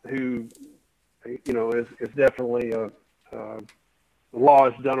Barton, who, is definitely the law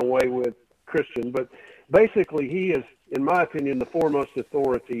is done away with Christian, but basically he is, in my opinion, the foremost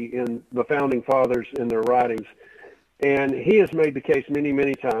authority in the founding fathers in their writings. And he has made the case many,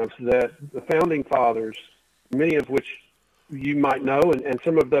 many times that the founding fathers, many of which you might know, and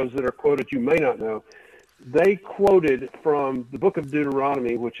some of those that are quoted you may not know, they quoted from the book of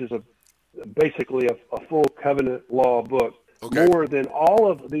Deuteronomy, which is a basically a full covenant law book, Okay. more than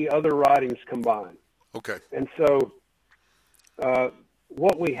all of the other writings combined. Okay. And so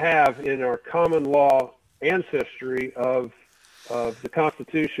what we have in our common law ancestry of the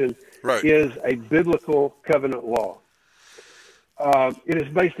Constitution Right. is a biblical covenant law. It is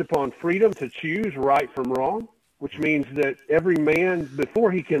based upon freedom to choose right from wrong, which means that every man,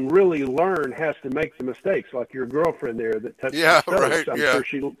 before he can really learn, has to make the mistakes, like your girlfriend there that touched the stove. Right. I'm sure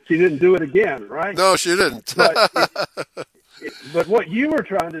she didn't do it again, right? No, she didn't. But what you were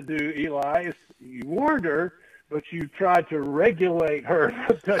trying to do, Eli, is you warned her, but you tried to regulate her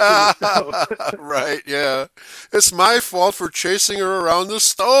from touching the stove. Right, yeah. It's my fault for chasing her around the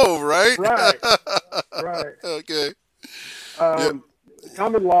stove, right? Right. Okay.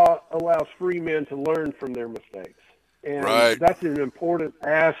 Common law allows free men to learn from their mistakes. And Right. that's an important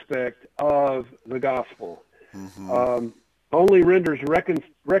aspect of the gospel. Mm-hmm. Only renders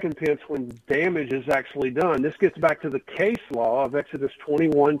recompense when damage is actually done. This gets back to the case law of Exodus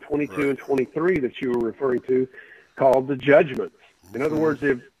 21, 22, Right. and 23 that you were referring to, called the judgments. In other words,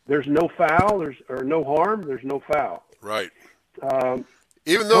 if there's no foul, or no harm, there's no foul. Right.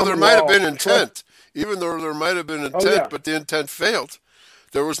 Even though there might have been intent. Even though there might have been intent, yeah. but the intent failed.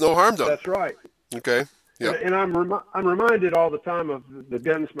 There was no harm done. That's right. Okay. Yeah. And I'm reminded all the time of the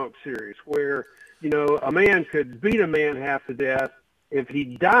Gunsmoke series, where a man could beat a man half to death. If he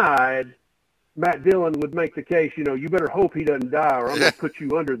died, Matt Dillon would make the case, you better hope he doesn't die, or I'm going to put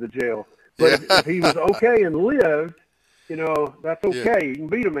you under the jail. But if he was okay and lived, that's okay. Yeah. You can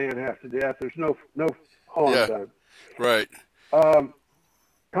beat a man half to death. There's no harm done. Right.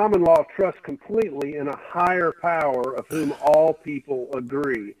 Common law trusts completely in a higher power of whom all people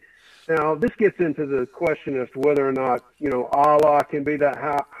agree. Now, this gets into the question as to whether or not, Allah can be that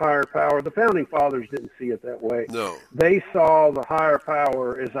higher power. The Founding Fathers didn't see it that way. No. They saw the higher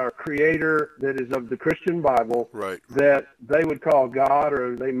power as our Creator that is of the Christian Bible, Right. that they would call God,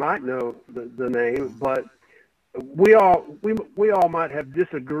 or they might know the name, but we all might have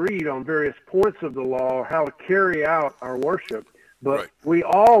disagreed on various points of the law, or how to carry out our worship, but Right. we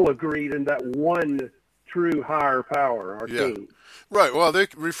all agreed in that one true higher power, our King. Right. Well, they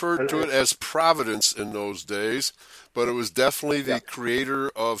referred to it as providence in those days, but it was definitely the creator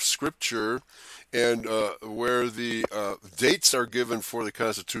of Scripture, and where the dates are given for the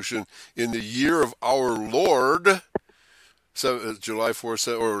Constitution in the year of our Lord, July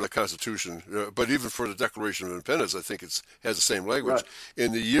 4th, or the Constitution, but even for the Declaration of Independence, I think it has the same language. Right.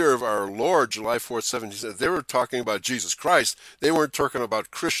 In the year of our Lord, July 4th, 17, they were talking about Jesus Christ. They weren't talking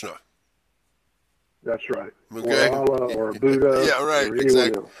about Krishna. That's right. Okay. Or Allah, or Buddha, Yeah, right, or anyone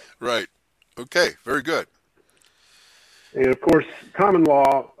exactly. else. Right. Okay, very good. And, of course, common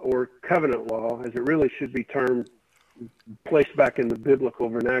law, or covenant law, as it really should be termed, placed back in the biblical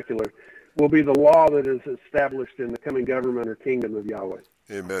vernacular, will be the law that is established in the coming government or kingdom of Yahweh.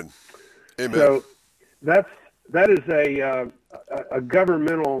 Amen. Amen. So that is a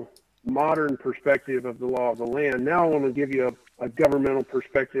governmental modern perspective of the law of the land. Now I want to give you a governmental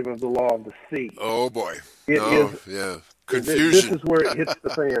perspective of the law of the sea. Oh, boy. Yeah. Confusion. This is where it hits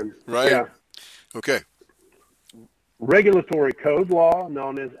the fan. Right. Yeah. Okay. Regulatory code law,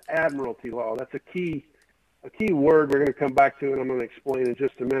 known as admiralty law. That's a key word we're going to come back to, and I'm going to explain in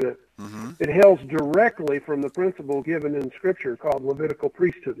just a minute. Mm-hmm. It hails directly from the principle given in Scripture called Levitical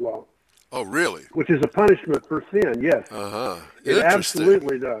priesthood law. Oh, really? Which is a punishment for sin, yes. Uh-huh. It Interesting.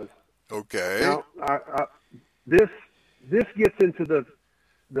 absolutely does. Okay. Now, this gets into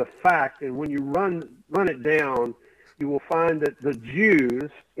the fact, and when you run it down, you will find that the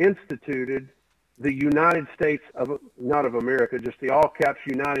Jews instituted the United States not of America, just the all caps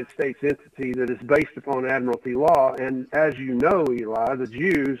United States entity that is based upon admiralty law. And as you know, Eli, the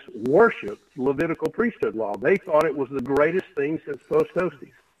Jews worshiped Levitical priesthood law. They thought it was the greatest thing since post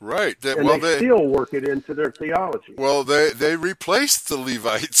hosties. Right. And they still work it into their theology. Well, they replaced the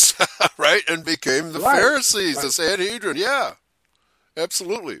Levites, right, and became the Pharisees, the Sanhedrin. Yeah,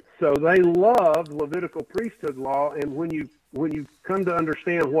 absolutely. So they loved Levitical priesthood law, and when you come to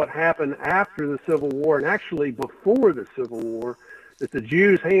understand what happened after the Civil War, and actually before the Civil War, that the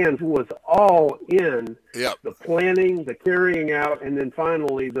Jews' hands was all in the planning, the carrying out, and then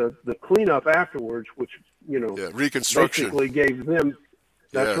finally the cleanup afterwards, which Reconstruction basically gave them.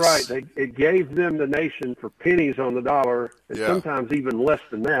 That's right. It gave them the nation for pennies on the dollar, and sometimes even less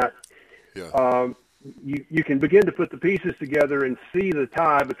than that. Yeah. You can begin to put the pieces together and see the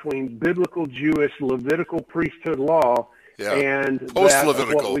tie between biblical Jewish Levitical priesthood law Yeah. and that of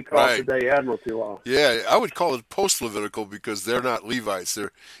Post-Levitical, what we call right. today admiralty law. Yeah, I would call it post-Levitical because they're not Levites.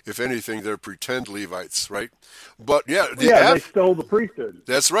 They're, if anything, they're pretend Levites, right? But yeah, They stole the priesthood.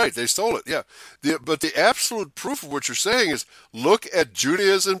 that's right. They stole it. Yeah, but the absolute proof of what you're saying is look at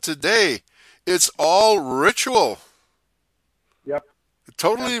Judaism today. It's all ritual. Yep.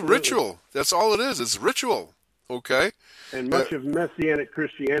 Totally Absolutely. ritual. That's all it is. It's ritual. Okay. And much of Messianic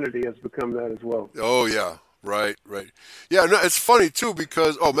Christianity has become that as well. Oh yeah. Right. Yeah. No, it's funny too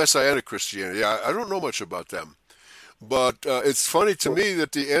because Messianic Christianity. Yeah, I don't know much about them. But it's funny to me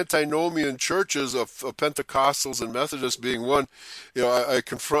that the antinomian churches of Pentecostals and Methodists being one, I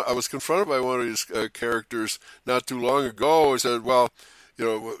was confronted by one of these characters not too long ago. He said, "Well,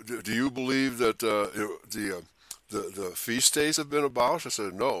 do you believe that the feast days have been abolished?" I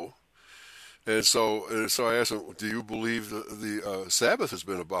said, "No." And so I asked him, "Do you believe the Sabbath has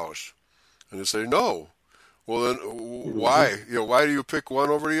been abolished?" And they say, "No." Well, then why? Why do you pick one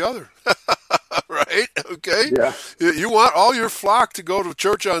over the other? Right? Okay. Yeah. You want all your flock to go to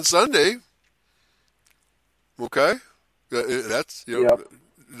church on Sunday. Okay. That's Yep.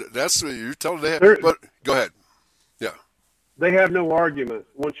 that's what you tell them. They're- But go ahead. Yeah. They have no argument.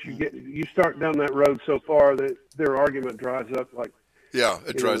 Once you start down that road so far that their argument dries up like Yeah.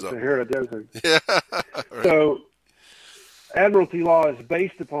 It dries up. Sahara Desert. Yeah. Right. So admiralty law is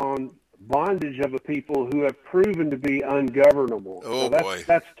based upon bondage of a people who have proven to be ungovernable. Oh, so boy.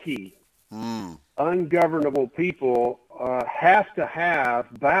 That's key. Ungovernable people have to have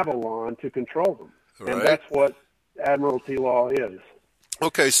Babylon to control them, Right. and that's what admiralty law is.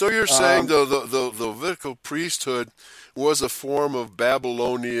 Okay, so you're saying the Levitical priesthood was a form of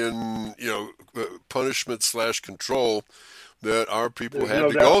Babylonian, punishment / control that our people There's had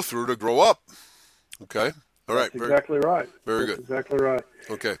no to doubt. go through to grow up. Okay, all right, That's exactly right. very That's good. Exactly right.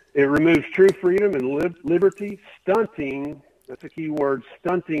 Okay, It removes true freedom and liberty, stunting. That's a key word.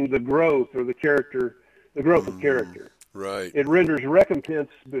 Stunting the growth or the growth of character. right. It renders recompense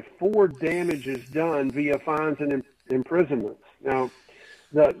before damage is done via fines and imprisonments. Now,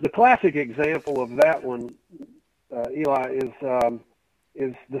 the classic example of that one, Eli,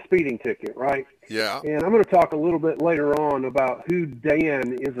 is the speeding ticket, right? Yeah. And I'm going to talk a little bit later on about who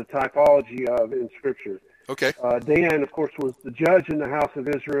Dan is a typology of in Scripture. Okay. Dan, of course, was the judge in the house of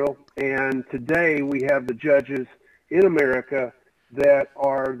Israel, and today we have the judges in America that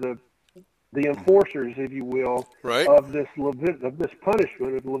are the enforcers, if you will, Right. of this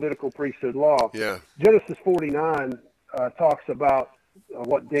punishment of the Levitical priesthood law. Yeah. Genesis 49 talks about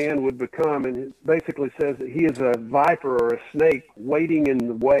what Dan would become, and it basically says that he is a viper or a snake waiting in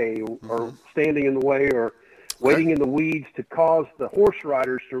the way, or standing in the way, or waiting in the weeds to cause the horse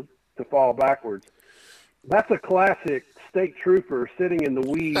riders to fall backwards. That's a classic state trooper sitting in the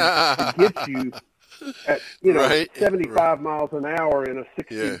weeds to get you at Right. 75 miles an hour in a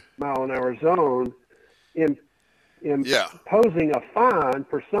 60-mile-an-hour zone, imposing a fine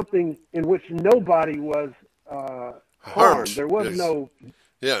for something in which nobody was harmed. There was no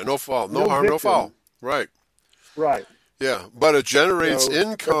foul, no no harm, no victim. foul. Right. right. Yeah, but it generates So-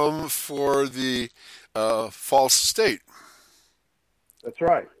 income for the false state. That's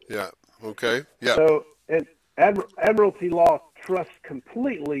right. Yeah. Okay. Yeah. So, and admiralty law trusts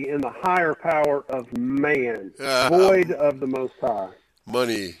completely in the higher power of man, void of the Most High.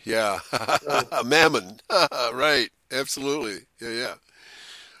 Money. Yeah. Mammon. Right. Absolutely. Yeah.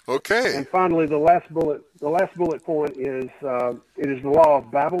 Okay. And finally, the last bullet point is it is the law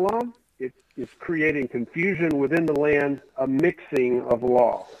of Babylon. It is creating confusion within the land, a mixing of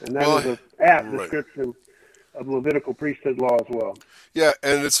law, and that is an apt description of Levitical priesthood law as well. Yeah,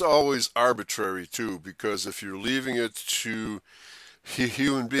 and it's always arbitrary too, because if you're leaving it to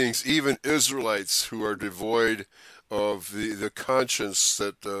human beings, even Israelites who are devoid of the conscience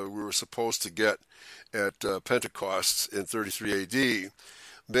that we were supposed to get at Pentecost in 33 AD,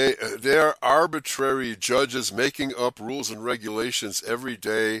 they are arbitrary judges making up rules and regulations every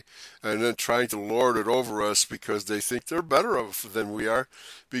day and then trying to lord it over us because they think they're better off than we are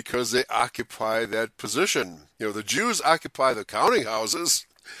because they occupy that position. The Jews occupy the counting houses,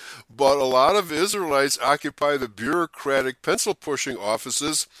 but a lot of Israelites occupy the bureaucratic pencil-pushing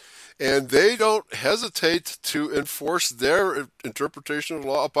offices, and they don't hesitate to enforce their interpretation of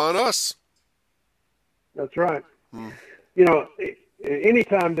law upon us. That's right.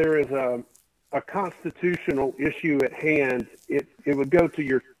 Anytime there is a constitutional issue at hand, it would go to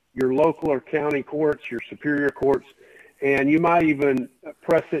your local or county courts, your superior courts, and you might even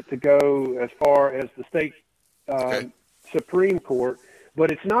press it to go as far as the state Supreme Court. But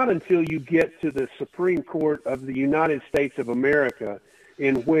it's not until you get to the Supreme Court of the United States of America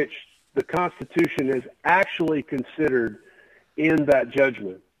in which the Constitution is actually considered in that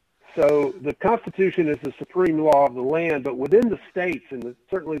judgment. So the Constitution is the supreme law of the land, but within the states and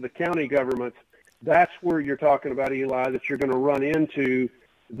certainly the county governments, that's where you're talking about, Eli, that you're going to run into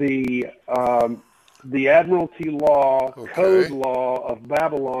the admiralty law, code law of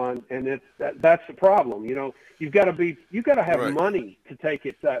Babylon, and that's the problem. You know, you've got to have money to take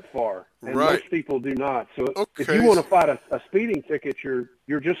it that far, and most people do not. So if you want to fight a speeding ticket,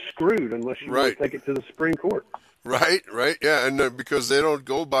 you're just screwed unless you want to take it to the Supreme Court. Right, yeah, and because they don't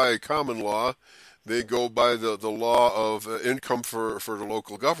go by common law, they go by the law of income for the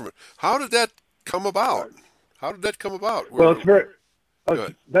local government. How did that come about? Well,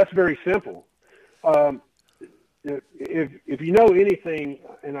 that's very simple. If you know anything,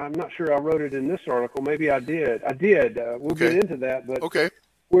 and I'm not sure I wrote it in this article, maybe I did. We'll get into that, but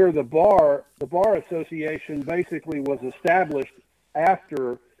where the bar association basically was established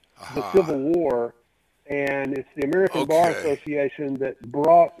after the Civil War, and it's the American Bar Association that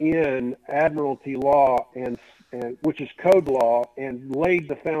brought in admiralty law and which is code law, and laid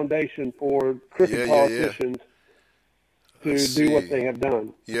the foundation for crooked politicians to do what they have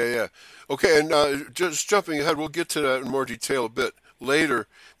done. Yeah. Okay, and just jumping ahead, we'll get to that in more detail a bit later.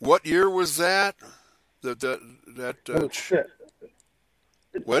 What year was that? When?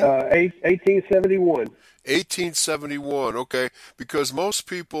 1871. 1871. Okay, because most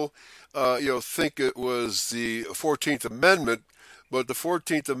people, think it was the 14th Amendment, but the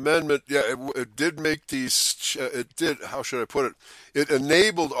 14th Amendment, it did make these. It did. How should I put it? It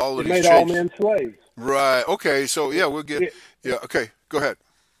enabled all of these changes. It made all men slaves. Right. Okay. So we'll get. Okay. Go ahead.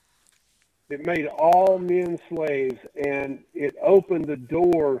 It made all men slaves, and it opened the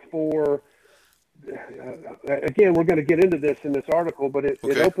door for. Again, we're going to get into this in this article, but it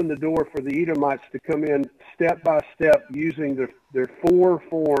opened the door for the Edomites to come in step by step using their four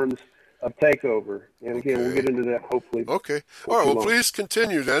forms of takeover. And again, we'll get into that hopefully. Okay. All right. Well, please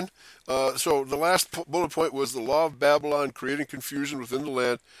continue then. So the last bullet point was the law of Babylon creating confusion within the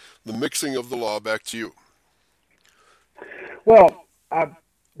land, the mixing of the law. Back to you. Well,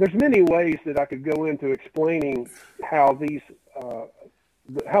 there's many ways that I could go into explaining how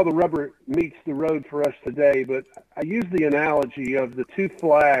how the rubber meets the road for us today, but I use the analogy of the two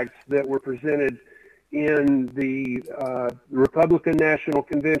flags that were presented in the Republican National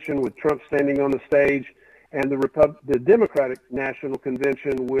Convention with Trump standing on the stage, and the Democratic National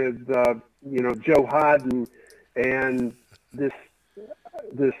Convention with Joe Biden and this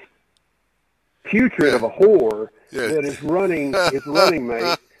putrid of a whore that is running his running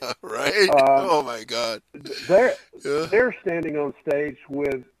mate. Right. Oh my God. They're standing on stage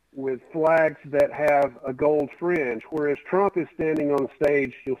with flags that have a gold fringe, whereas Trump is standing on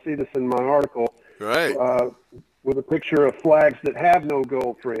stage. You'll see this in my article. Right. With a picture of flags that have no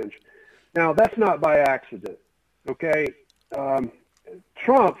gold fringe. Now that's not by accident. Okay.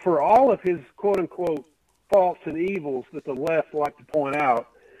 Trump, for all of his quote unquote faults and evils that the left like to point out,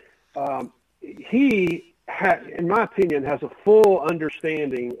 he, in my opinion, has a full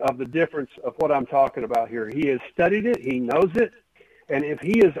understanding of the difference of what I'm talking about here. He has studied it. He knows it. And if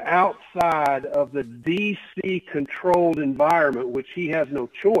he is outside of the D.C.-controlled environment, which he has no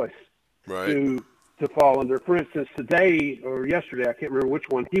choice to fall under. For instance, today or yesterday, I can't remember which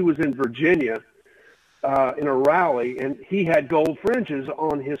one, he was in Virginia in a rally, and he had gold fringes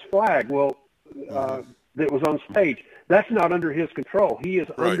on his flag. Well, that was on stage. That's not under his control. He is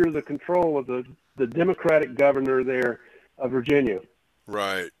under the control of the Democratic governor there of Virginia.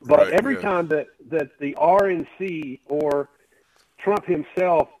 Right. But every time that the RNC or Trump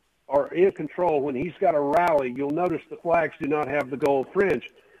himself are in control, when he's got a rally, you'll notice the flags do not have the gold fringe.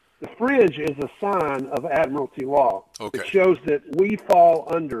 The fringe is a sign of admiralty law. Okay. It shows that we fall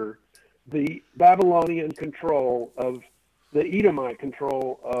under the Babylonian control of the Edomite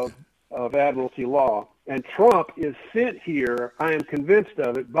control of admiralty law. And Trump is sent here, I am convinced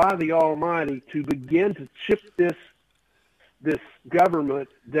of it, by the Almighty to begin to chip this government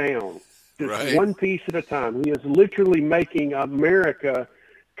down, just one piece at a time. He is literally making America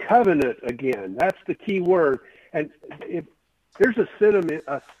covenant again. That's the key word. And if there's a synonym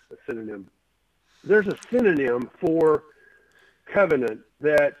for covenant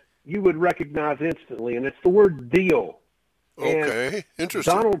that you would recognize instantly, and it's the word deal. Okay, and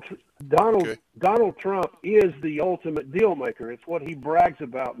interesting. Donald Trump is the ultimate deal maker. It's what he brags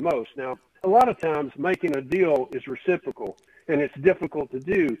about most. Now, a lot of times making a deal is reciprocal, and it's difficult to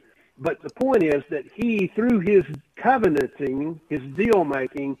do. But the point is that he, through his covenanting, his deal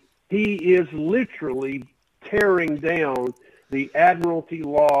making, he is literally tearing down the admiralty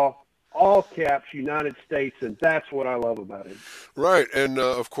law all caps United States, and that's what I love about it. Right, and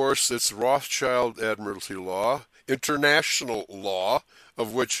of course it's Rothschild Admiralty law, international law,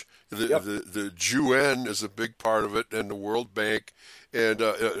 of which the UN is a big part of it, and the World Bank, and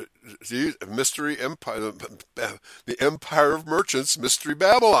the Mystery Empire, the Empire of Merchants, Mystery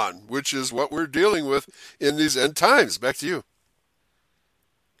Babylon, which is what we're dealing with in these end times. Back to you.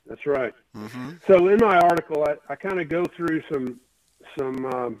 That's right. Mm-hmm. So in my article, I kind of go through some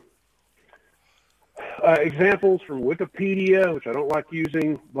examples from Wikipedia, which I don't like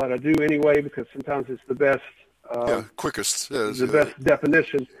using, but I do anyway because sometimes it's the best, quickest, the best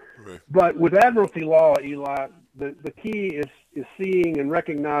definition. Right. But with Admiralty law, Eli, the key is seeing and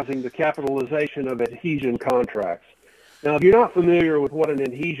recognizing the capitalization of adhesion contracts. Now, if you're not familiar with what an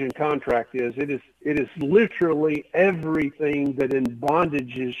adhesion contract is, it is literally everything that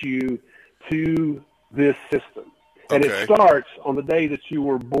bondages you to this system. And it starts on the day that you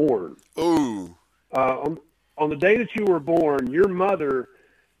were born. Ooh. On the day that you were born, your mother,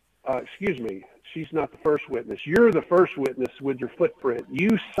 she's not the first witness. You're the first witness with your footprint.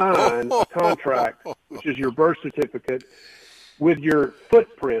 You sign a contract, which is your birth certificate, with your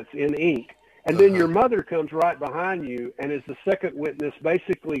footprints in ink. And then your mother comes right behind you and is the second witness,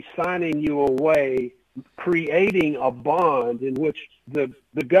 basically signing you away, creating a bond in which the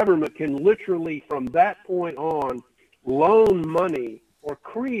government can literally, from that point on, loan money or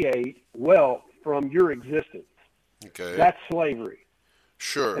create wealth from your existence. Okay. That's slavery.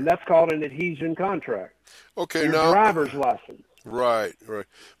 Sure. And that's called an adhesion contract. Okay, your now driver's license. Right.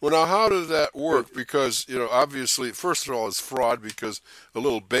 Well, now how does that work? Because, obviously, first of all, it's fraud because a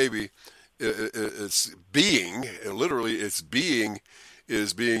little baby, its being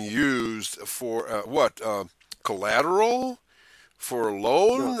is being used for what? Collateral? For a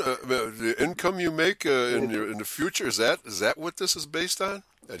loan? No. The income you make in the future? Is that what this is based on?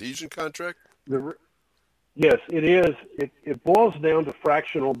 Adhesion contract? Yes, it is. It boils down to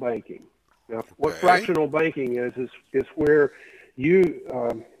fractional banking. Now, what fractional banking is where you,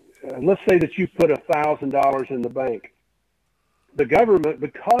 let's say that you put $1,000 in the bank. The government,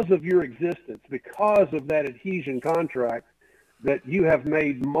 because of your existence, because of that adhesion contract that you have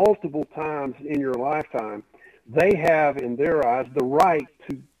made multiple times in your lifetime, they have, in their eyes, the right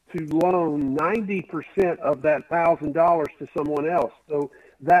to loan 90% of that $1,000 to someone else. So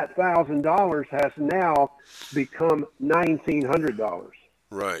that $1,000 has now become $1,900.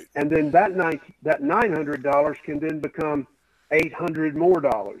 Right. And then that $900 can then become $800 more.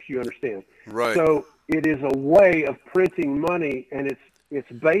 You understand? Right. So it is a way of printing money, and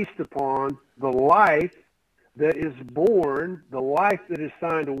it's based upon the life that is born, the life that is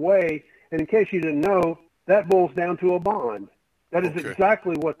signed away. And in case you didn't know, that boils down to a bond. That is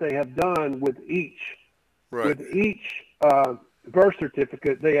exactly what they have done with each. Right. With each birth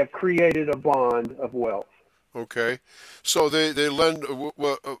certificate, they have created a bond of wealth. Okay, so they lend.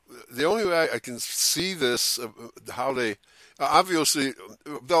 Well, the only way I can see this, how they obviously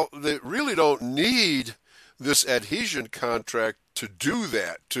they really don't need this adhesion contract to do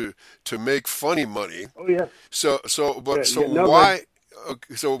that, to make funny money. Oh yeah.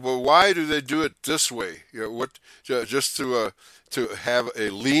 Why do they do it this way? Just to have a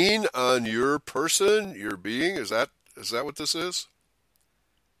lien on your person, your being? Is that what this is?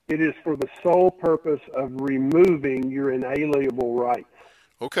 It is for the sole purpose of removing your inalienable rights.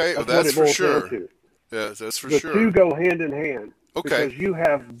 Okay, that's for sure. Yeah, that's for sure. The two go hand in hand. Okay. Because you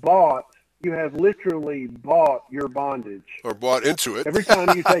have literally bought your bondage. Or bought into it. Every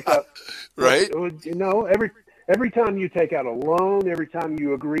time you take out, right? Every time you take out a loan, every time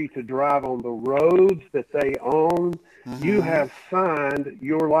you agree to drive on the roads that they own, you have signed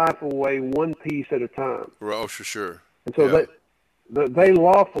your life away one piece at a time. Oh, for sure. And so they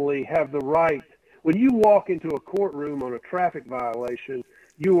lawfully have the right. When you walk into a courtroom on a traffic violation,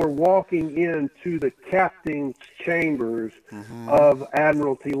 you are walking into the captain's chambers of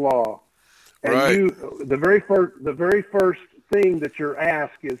Admiralty law. And the very first thing that you're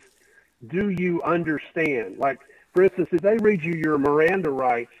asked is, do you understand? Like, for instance, if they read you your Miranda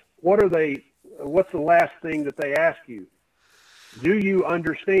rights, what's the last thing that they ask you? Do you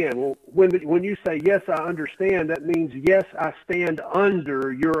understand? Well, when you say, yes, I understand, that means, yes, I stand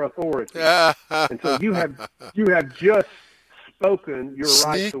under your authority. And so you have just spoken your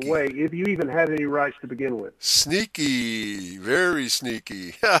rights away, if you even had any rights to begin with. Sneaky, very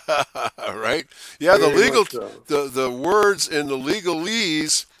sneaky. Right? Yeah, the words in the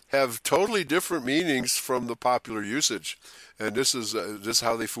legalese have totally different meanings from the popular usage. And this is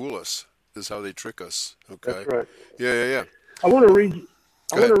how they fool us. This is how they trick us. Okay. That's right. Yeah. I want to read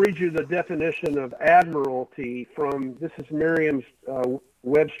you the definition of admiralty from, this is Merriam's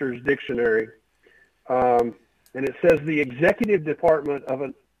Webster's dictionary. And it says the executive department of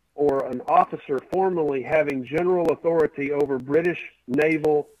an officer formally having general authority over British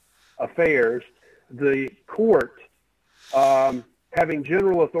naval affairs, the court having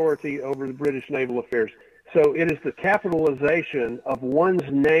general authority over the British naval affairs. So it is the capitalization of one's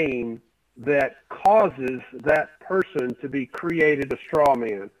name that causes that person to be created a straw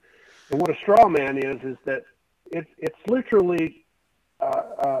man. And what a straw man is that it's literally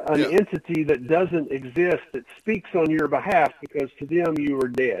an entity that doesn't exist that speaks on your behalf because to them you are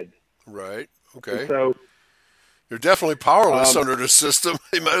dead. Right. Okay. And so you're definitely powerless under the system.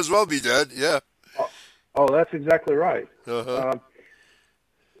 You might as well be dead. Yeah. Oh, that's exactly right. Uh-huh.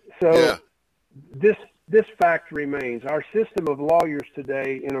 This fact remains. Our system of lawyers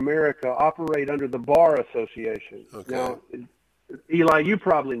today in America operate under the Bar Association. Okay. Now, Eli, you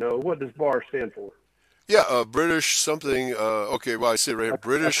probably know, what does BAR stand for? Yeah, British something. Okay, well, I see it right here.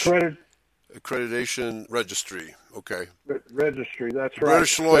 British Accreditation Registry. Okay. Registry, that's right.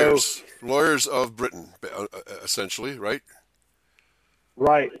 British lawyers. Lawyers of Britain, essentially, right?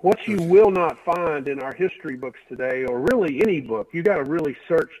 Right. What you will not find in our history books today, or really any book, you got to really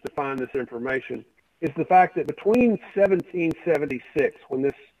search to find this information, is the fact that between 1776, when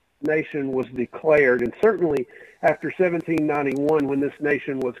this nation was declared, and certainly after 1791, when this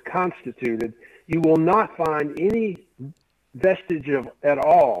nation was constituted, you will not find any vestige at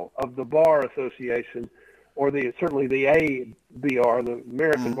all of the Bar Association, or certainly the ABR, the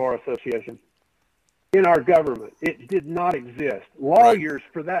American Bar Association, in our government. It did not exist. Lawyers,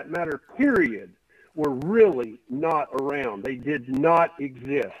 for that matter, period, were really not around. They did not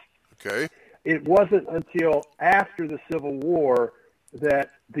exist. Okay. It wasn't until after the Civil War that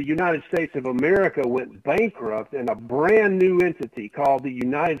the United States of America went bankrupt and a brand new entity called the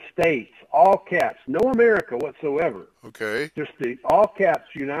United States, all caps, no America whatsoever. Okay. Just the all caps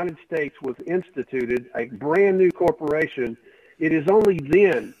United States was instituted, a brand new corporation. It is only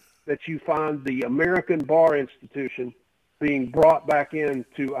then that you find the American Bar Institution being brought back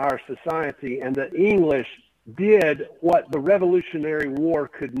into our society, and the English did what the Revolutionary War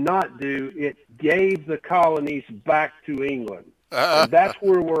could not do. It gave the colonies back to England. And that's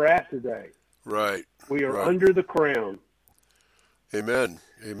where we're at today. Right. We are under the crown. Amen.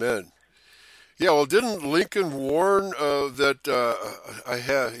 Amen. Yeah, well, didn't Lincoln warn that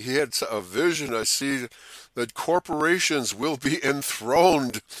he had a vision, I see, that corporations will be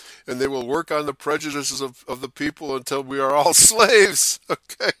enthroned and they will work on the prejudices of the people until we are all slaves.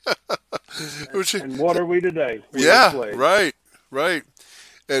 Okay. And what are we today? We're slaves. Right.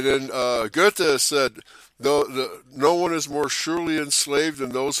 And then Goethe said, no one is more surely enslaved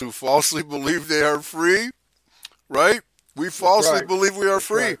than those who falsely believe they are free. Right? We falsely believe we are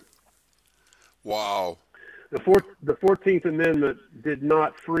free. Right. Wow. The 14th Amendment did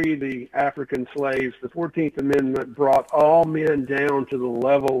not free the African slaves. The 14th Amendment brought all men down to the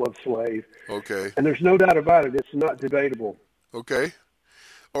level of slave. Okay. And there's no doubt about it. It's not debatable. Okay.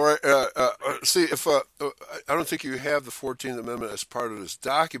 All right. See, if I don't think you have the 14th Amendment as part of this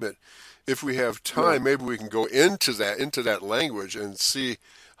document. If we have time, maybe we can go into that language and see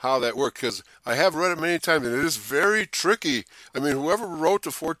how that works, because I have read it many times, and it is very tricky. I mean, whoever wrote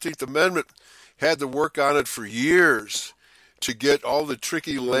the 14th Amendment had to work on it for years to get all the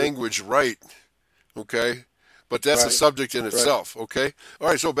tricky language right, okay? But that's a subject in itself, okay? All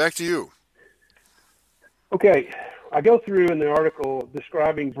right, so back to you. Okay, I go through in the article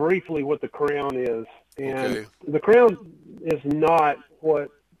describing briefly what the crown is, and the crown is not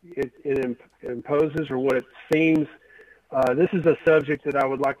what it imposes or what it seems. This is a subject that I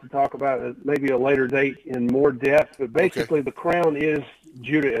would like to talk about at maybe a later date in more depth, but basically the crown is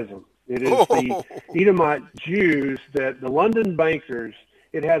Judaism. It is the Edomite Jews that the London bankers,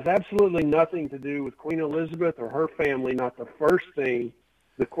 it has absolutely nothing to do with Queen Elizabeth or her family, not the first thing.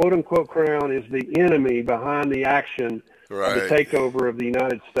 The quote-unquote crown is the enemy behind the action of the takeover of the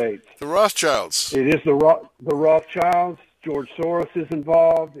United States. The Rothschilds. It is the Rothschilds. George Soros is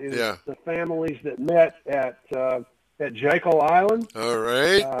involved. It is the families that met at Jekyll Island. All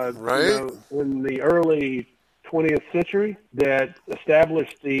right, in the early 20th century, that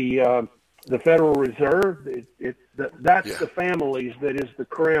established the Federal Reserve. That's the families that is the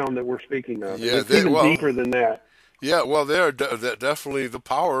crown that we're speaking of. Yeah, it's even deeper than that. Yeah, well, they're definitely the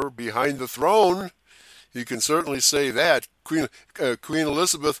power behind the throne. You can certainly say that. Queen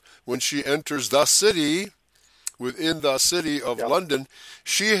Elizabeth, when she enters the city, within the city of London,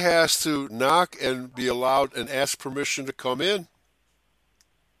 she has to knock and be allowed and ask permission to come in.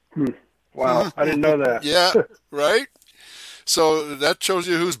 Wow, I didn't know that. Yeah, right? So that shows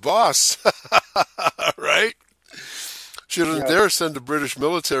you who's boss, right? She doesn't Yeah. dare send the British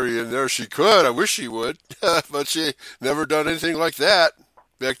military in there. She could. I wish she would. But she never done anything like that.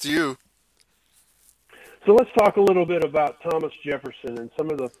 Back to you. So let's talk a little bit about Thomas Jefferson and some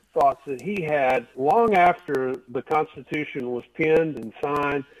of the thoughts that he had long after the Constitution was penned and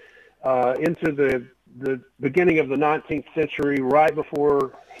signed into the beginning of the 19th century, right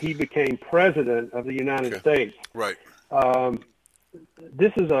before he became president of the United States. Right.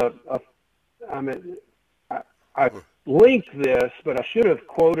 This is I linked this, but I should have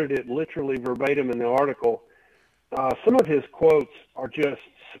quoted it literally verbatim in the article. Some of his quotes are just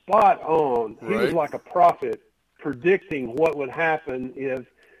spot on. He was Right. like a prophet predicting what would happen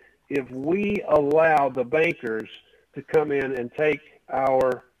if we allow the bankers to come in and take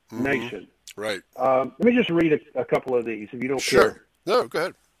our nation. Right. Let me just read a couple of these, if you don't Sure. care. No, go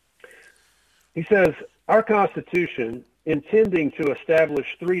ahead. He says, our Constitution, intending to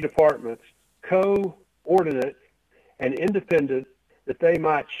establish three departments, co-ordinate and independent, that they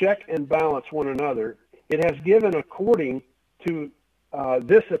might check and balance one another, it has given, according to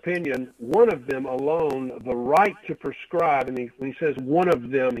this opinion, one of them alone the right to prescribe. And when he says one of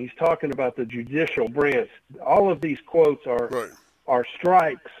them, he's talking about the judicial branch. All of these quotes are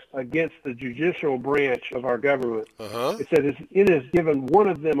strikes against the judicial branch of our government. It says it has given one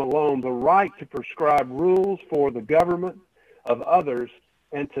of them alone the right to prescribe rules for the government of others,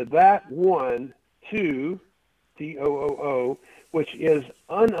 and to that one, too, T-O-O-O, which is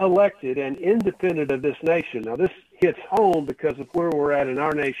unelected and independent of this nation. Now, this hits home because of where we're at in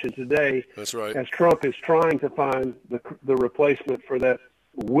our nation today. That's right. As Trump is trying to find the replacement for that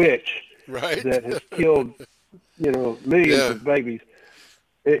witch Right. that has killed, millions Yeah. of babies.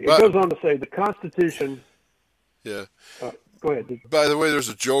 It goes on to say the Constitution. Yeah. Go ahead. By the way, there's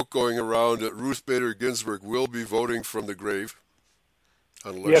a joke going around that Ruth Bader Ginsburg will be voting from the grave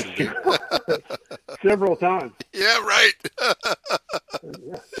on election day. Several times. Yeah, right.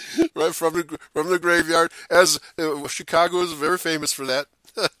 Right from the graveyard. As Chicago is very famous for that.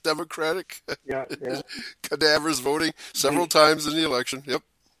 Democratic Yeah. cadavers voting several times in the election. Yep.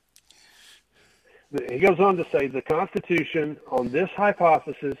 He goes on to say the Constitution on this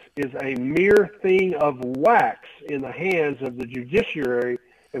hypothesis is a mere thing of wax in the hands of the judiciary,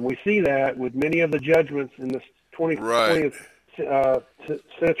 and we see that with many of the judgments in this 20th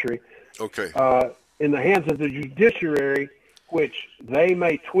century. Okay. In the hands of the judiciary, which they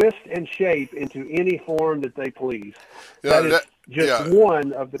may twist and shape into any form that they please. Yeah, that is just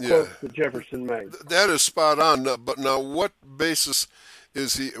one of the quotes that Jefferson made. That is spot on. But now, what basis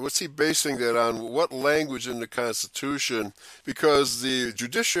what's he basing that on? What language in the Constitution? Because the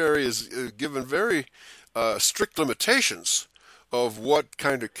judiciary is given very strict limitations of what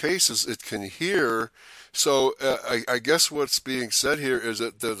kind of cases it can hear. So I guess what's being said here is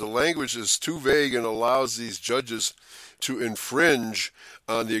that the language is too vague and allows these judges to infringe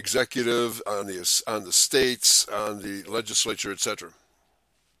on the executive, on the states, on the legislature, etc.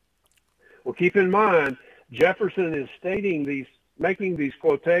 Well, keep in mind, Jefferson is making these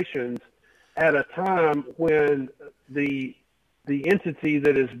quotations at a time when the entity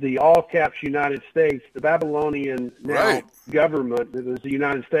that is the all caps United States, the Babylonian government that is the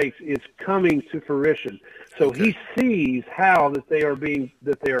United States, is coming to fruition. So he sees how that they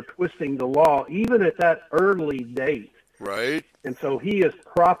are twisting the law even at that early date. Right. And so he is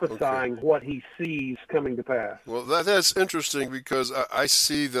prophesying what he sees coming to pass. Well, that's interesting because I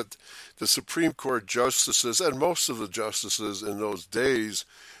see that the Supreme Court justices and most of the justices in those days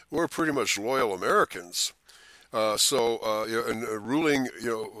were pretty much loyal Americans. And ruling,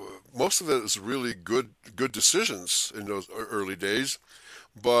 most of it is really good decisions in those early days.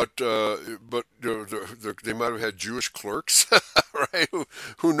 But they might have had Jewish clerks, right?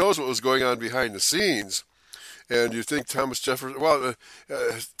 Who knows what was going on behind the scenes? And you think Thomas Jefferson,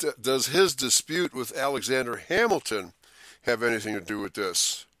 does his dispute with Alexander Hamilton have anything to do with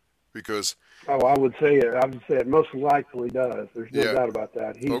this? Because I would say it most likely does. There's no doubt about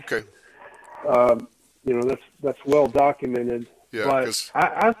that. Okay. That's well documented. Yeah,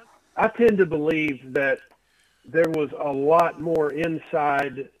 but I tend to believe that there was a lot more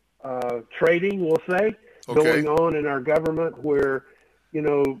inside trading, we'll say, going on in our government where,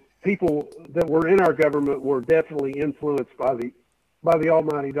 people that were in our government were definitely influenced by the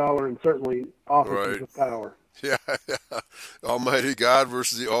almighty dollar and certainly offices of power. Yeah, Almighty God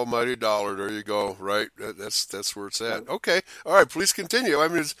versus the almighty dollar. There you go. Right. That's where it's at. Okay. All right. Please continue. I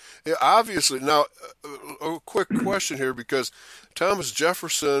mean, obviously now a quick question here because Thomas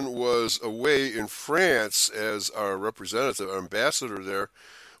Jefferson was away in France as our representative, our ambassador there,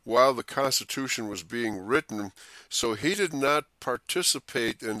 while the Constitution was being written. So he did not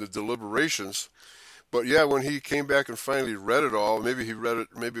participate in the deliberations. But yeah, when he came back and finally read it all, maybe he read it,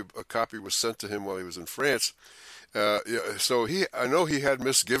 maybe a copy was sent to him while he was in France. Yeah, so I know he had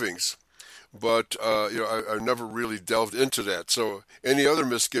misgivings, but I never really delved into that. So, any other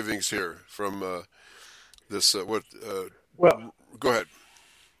misgivings here from this? Well, Go ahead.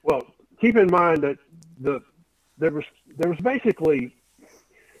 well, keep in mind that there was basically,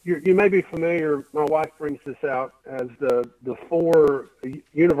 you may be familiar. My wife brings this out as the four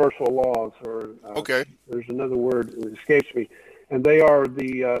universal laws, or Okay. there's another word that escapes me, and they are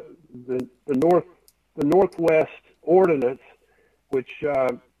the Northwest Ordinance, which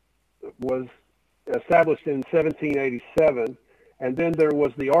was established in 1787, and then there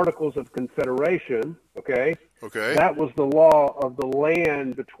was the Articles of Confederation. Okay. Okay. That was the law of the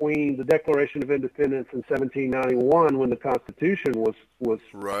land between the Declaration of Independence in 1791, when the Constitution was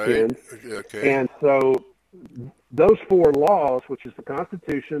Right. penned. Okay. And so those four laws, which is the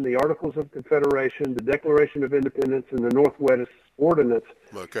Constitution, the Articles of Confederation, the Declaration of Independence, and the Northwest Ordinance,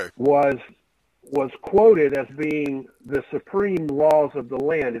 Okay. was quoted as being the supreme laws of the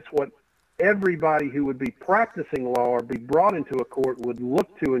land. It's what everybody who would be practicing law or be brought into a court would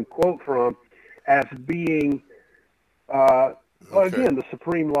look to and quote from as being, again, the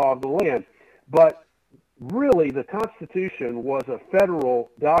supreme law of the land. But really, the Constitution was a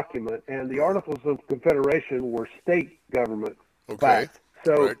federal document, and the Articles of Confederation were state government backed.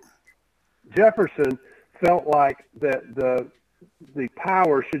 So Right. Jefferson felt like that the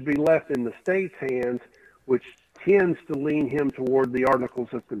power should be left in the state's hands, which tends to lean him toward the Articles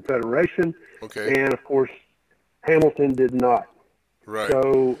of Confederation. Okay. And of course, Hamilton did not. Right.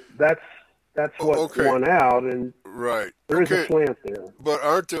 So that's what won out, and Right. there is a slant there. But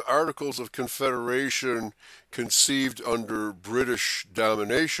aren't the Articles of Confederation conceived under British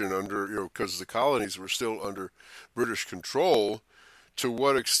domination, because the colonies were still under British control? To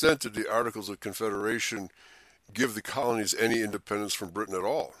what extent did the Articles of Confederation give the colonies any independence from Britain at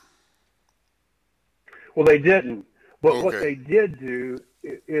all? Well, they didn't. But what Okay. they did do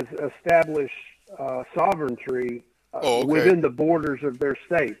is establish sovereignty within the borders of their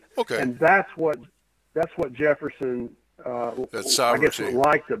state. Okay. And that's what Jefferson That sovereignty. I guess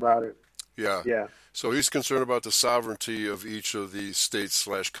liked about it. Yeah. Yeah. So he's concerned about the sovereignty of each of the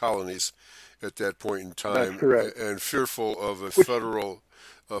states/colonies at that point in time. That's correct. And fearful of a federal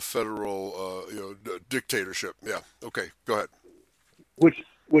dictatorship. Yeah. Okay. Go ahead.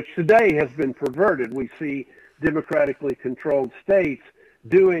 Which today has been perverted. We see democratically controlled states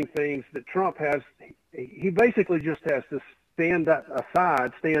doing things that Trump has. He basically just has to stand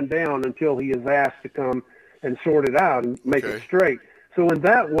down until he is asked to come and sort it out and make it straight. So in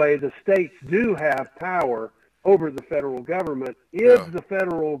that way, the states do have power over the federal government if the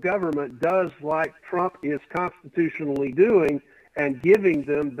federal government does like Trump is constitutionally doing and giving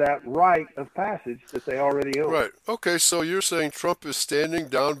them that right of passage that they already own. Right. Okay, so you're saying Trump is standing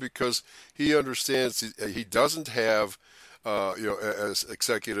down because he understands he doesn't have, as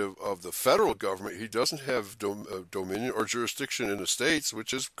executive of the federal government, he doesn't have dominion or jurisdiction in the states,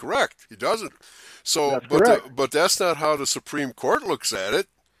 which is correct. He doesn't. So, That's correct. But that's not how the Supreme Court looks at it.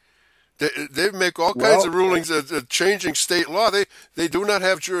 They make all kinds of rulings changing state law. They do not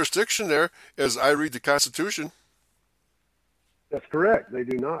have jurisdiction there, as I read the Constitution. That's correct. They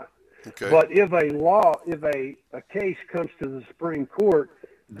do not. Okay. But if a case comes to the Supreme Court,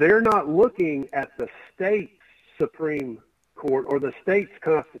 they're not looking at the state's Supreme Court or the state's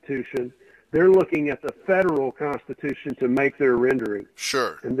Constitution. They're looking at the federal Constitution to make their rendering.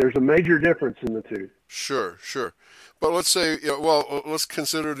 Sure. And there's a major difference in the two. Sure. But let's say, let's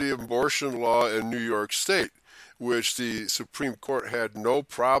consider the abortion law in New York State, which the Supreme Court had no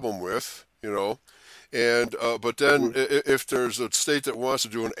problem with, And but then if there's a state that wants to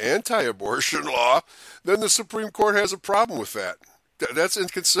do an anti-abortion law, then the Supreme Court has a problem with that. That's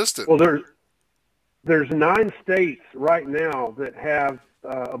inconsistent. Well, there's 9 states right now that have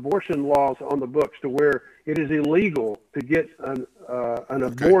abortion laws on the books to where it is illegal to get an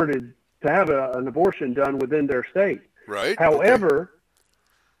abortion done within their state. Right. However,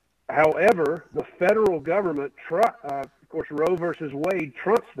 the federal government, of course, Roe versus Wade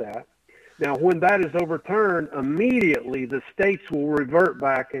trumps that. Now, when that is overturned, immediately the states will revert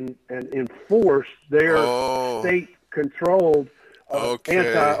back and enforce their state-controlled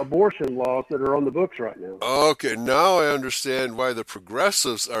anti-abortion laws that are on the books right now. Okay, now I understand why the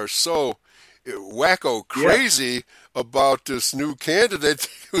progressives are so wacko crazy about this new candidate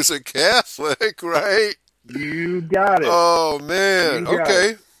who's a Catholic, right? You got it. Oh, man. Okay.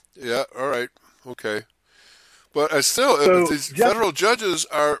 It. Yeah, all right. Okay. But these federal judges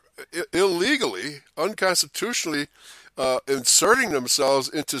are illegally, unconstitutionally inserting themselves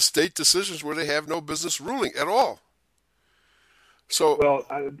into state decisions where they have no business ruling at all. So, well,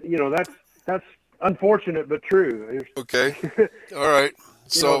 that's unfortunate but true. okay, all right.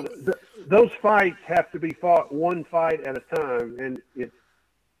 So, those fights have to be fought one fight at a time, and it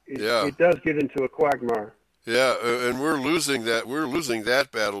does get into a quagmire. yeah, and we're losing that. We're losing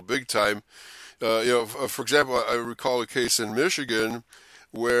that battle big time. For example, I recall a case in Michigan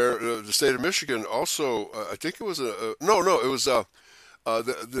where the state of Michigan also, I think it was it was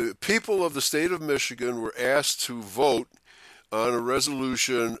the people of the state of Michigan were asked to vote on a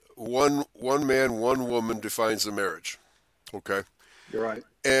resolution, one man, one woman defines a marriage. Okay. You're right.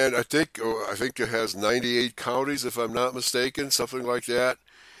 And I think it has 98 counties, if I'm not mistaken, something like that.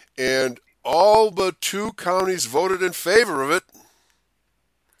 And all but 2 counties voted in favor of it.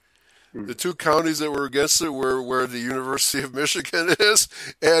 The 2 counties that were against it were where the University of Michigan is,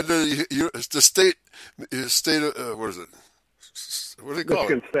 and the state. What is it? What do they call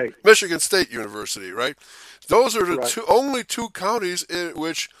Michigan it? State. Michigan State University, right? Those are the Right. only 2 counties in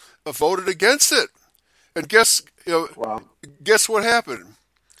which voted against it. And guess what happened?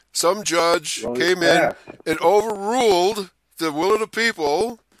 Some judge came in and overruled the will of the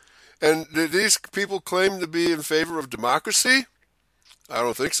people. And did these people claim to be in favor of democracy? I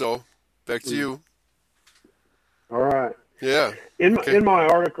don't think so. Back to you. All right. Yeah. In my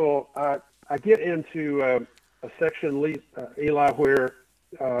article, I get into a section, Eli, where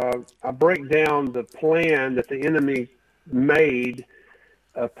I break down the plan that the enemy made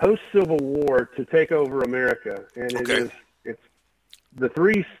post-Civil War to take over America, and it's the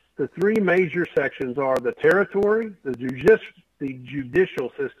three major sections are the territory, the judicial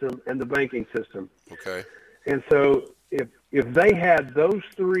system, and the banking system. Okay. And so if they had those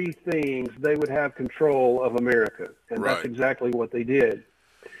 3 things, they would have control of America, and Right. that's exactly what they did.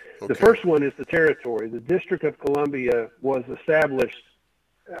 Okay. The first one is the territory. The District of Columbia was established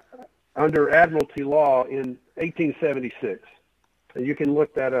under Admiralty law in 1876. And you can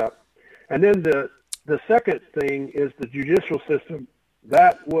look that up. And then the second thing is the judicial system.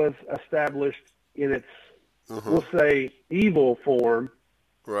 That was established in its, we'll say, evil form.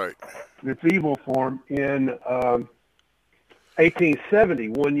 Right. Its evil form in 1870,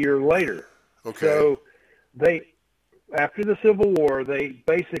 1 year later. Okay. So after the Civil War, they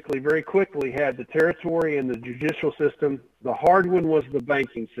basically very quickly had the territory and the judicial system. The hard one was the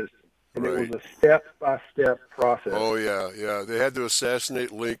banking system. And Right. it was a step-by-step process. Oh, yeah. They had to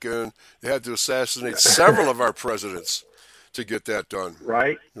assassinate Lincoln. They had to assassinate several of our presidents to get that done.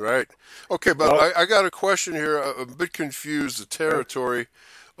 Right? Right. Okay, but I got a question here. I'm a bit confused. The territory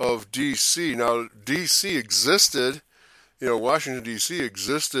of D.C. Now, D.C. existed, Washington, D.C.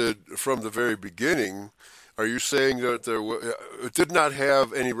 existed from the very beginning. Are you saying that it did not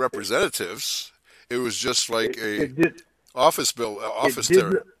have any representatives? It was just like office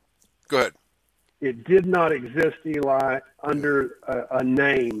territory. Go ahead. It did not exist, Eli, under a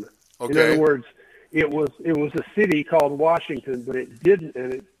name. Okay. In other words, it was a city called Washington, but it didn't,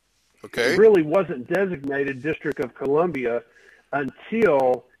 and it really wasn't designated District of Columbia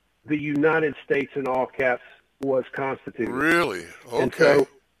until the United States in all caps was constituted. Really? Okay. And so,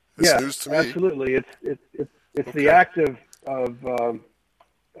 That's news to me. Absolutely. It's the act of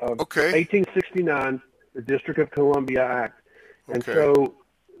 1869, the District of Columbia Act, and so.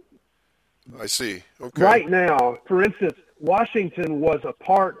 I see. Okay. Right now, for instance, Washington was a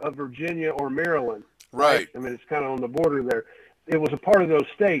part of Virginia or Maryland. Right. I mean, it's kind of on the border there. It was a part of those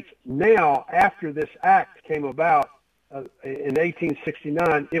states. Now, after this act came about in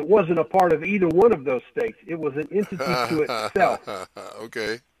 1869, it wasn't a part of either one of those states. It was an entity to itself.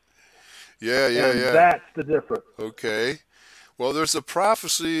 Okay. Yeah. That's the difference. Okay. Well, there's a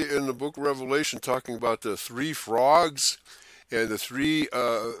prophecy in the book of Revelation talking about the 3 frogs and the 3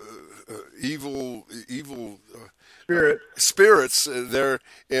 evil spirits there,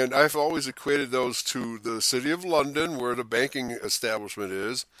 and I've always equated those to the city of London, where the banking establishment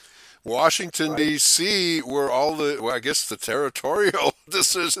is, Washington, D.C., where all the territorial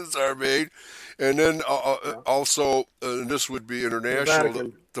decisions are made, and then also, this would be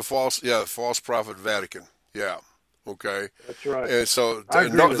international, the false prophet Vatican. Yeah. Okay. That's right. And so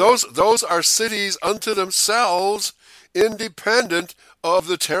those are cities unto themselves, independent of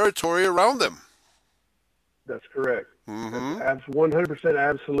the territory around them. That's correct. Mm-hmm. That's 100%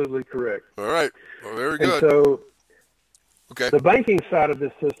 absolutely correct. All right. Well, very good. And so okay. The banking side of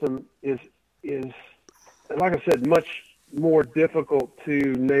this system is, like I said, much more difficult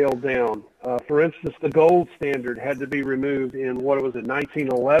to nail down. For instance, the gold standard had to be removed in,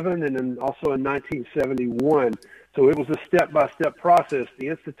 1911 and then also in 1971. So it was a step-by-step process. The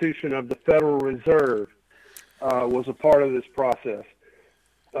institution of the Federal Reserve, was a part of this process.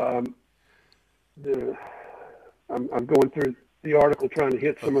 I'm going through the article trying to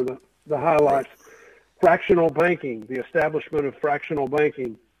hit some of the highlights. Fractional banking, the establishment of fractional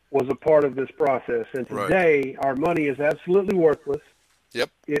banking was a part of this process. And today, our money is absolutely worthless. Yep.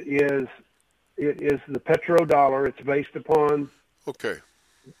 It is the petrodollar. It's based upon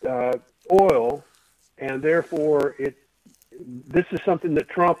oil, and therefore this is something that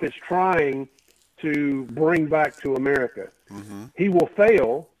Trump is trying to bring back to America. Mm-hmm. He will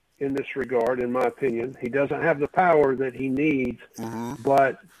fail in this regard, in my opinion. He doesn't have the power that he needs,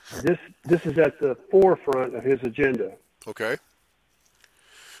 but this is at the forefront of his agenda. Okay.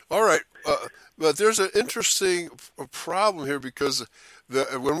 All right. But there's an interesting problem here because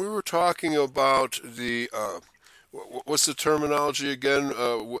when we were talking about the what's the terminology again?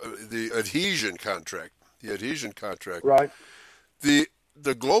 The adhesion contract. The adhesion contract. Right. The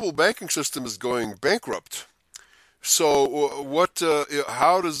global banking system is going bankrupt. So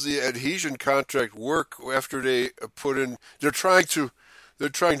how does the adhesion contract work after they put in? They're trying to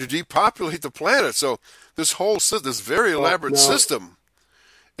depopulate the planet. So this whole this very elaborate system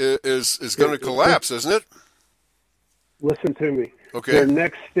is going to collapse, isn't it? Listen to me. Okay. Their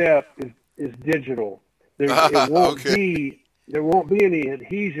next step is digital. There won't be any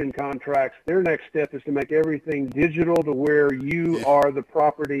adhesion contracts. Their next step is to make everything digital to where you are the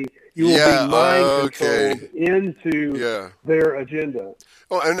property. You will be mind controlled into their agenda.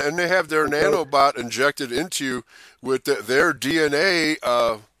 Oh, and they have their nanobot injected into you with their DNA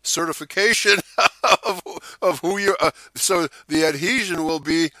certification of who you are. So the adhesion will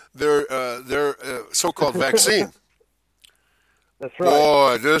be their so-called vaccine. That's right.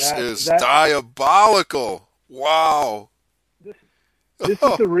 Boy, this is diabolical. Wow. This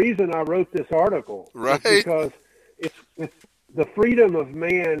is the reason I wrote this article. Right. Because it's the freedom of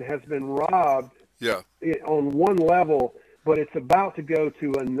man has been robbed on one level, but it's about to go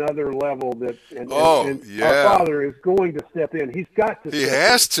to another level and our Father is going to step in. He's got to. He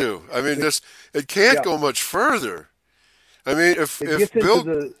has to. I mean, it can't go much further. I mean, if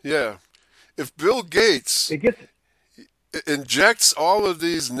Bill Gates injects all of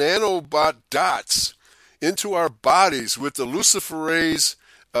these nanobot dots into our bodies with the luciferase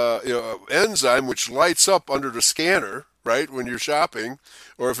enzyme, which lights up under the scanner, right, when you're shopping,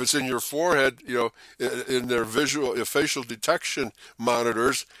 or if it's in your forehead, in their facial detection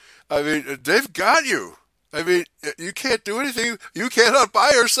monitors. I mean, they've got you. I mean, you can't do anything. You cannot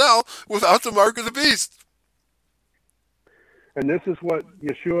buy or sell without the mark of the beast. And this is what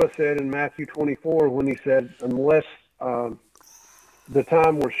Yeshua said in Matthew 24 when he said, unless the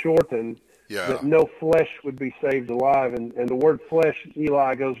time were shortened, that no flesh would be saved alive. And the word flesh,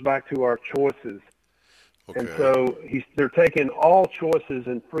 Eli, goes back to our choices. Okay. And so they're taking all choices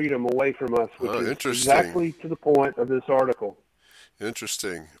and freedom away from us, which is exactly to the point of this article.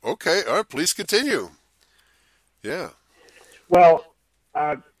 Interesting. Okay. All right. Please continue. Yeah. Well,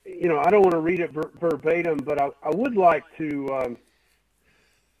 I don't want to read it verbatim, but I would like to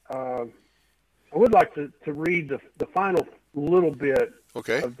read the final little bit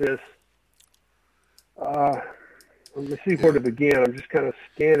of this. Let me see where to begin. I'm just kind of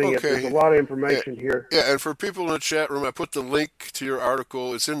scanning it. There's a lot of information here. Yeah, and for people in the chat room, I put the link to your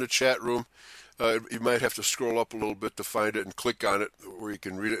article. It's in the chat room. You might have to scroll up a little bit to find it and click on it where you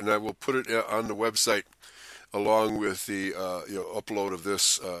can read it. And I will put it on the website along with the upload of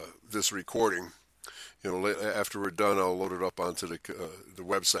this recording. After we're done, I'll load it up onto the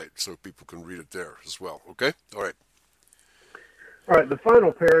website so people can read it there as well. Okay? All right. All right, the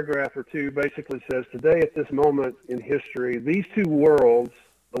final paragraph or two basically says, today at this moment in history, these two worlds,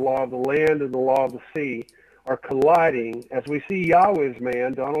 the law of the land and the law of the sea, are colliding as we see Yahweh's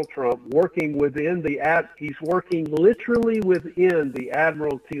man, Donald Trump, working he's working literally within the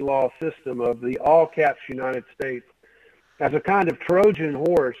admiralty law system of the all-caps United States as a kind of Trojan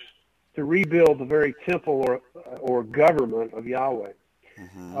horse to rebuild the very temple or government of Yahweh.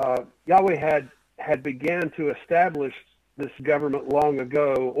 Mm-hmm. Yahweh had began to establish this government long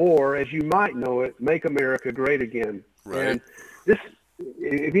ago, or as you might know it, make America great again. Right. And this,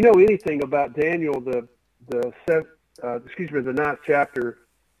 if you know anything about Daniel, the 9th chapter,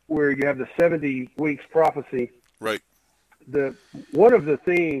 where you have the 70 weeks prophecy. Right. One of the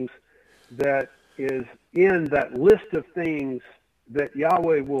things that is in that list of things that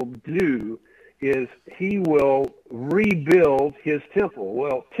Yahweh will do is he will rebuild his temple.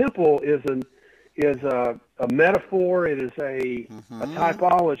 Well, temple is a metaphor. It is a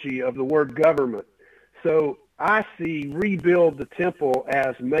typology of the word government. So I see rebuild the temple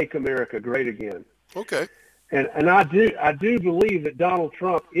as make America great again. Okay. And I do believe that Donald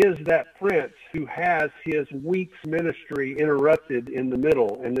Trump is that prince who has his week's ministry interrupted in the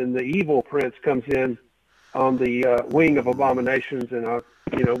middle, and then the evil prince comes in on the wing of abominations, and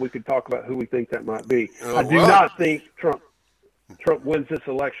we could talk about who we think that might be. I do not think Trump wins this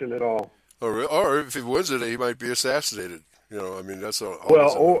election at all. Or if he wins it, he might be assassinated. That's all.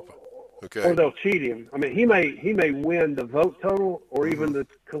 Well, okay. Or they'll cheat him. I mean, he may win the vote total or even the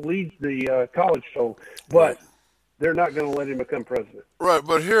college total, but they're not going to let him become president. Right,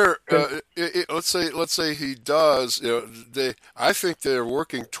 but here, let's say he does. I think they're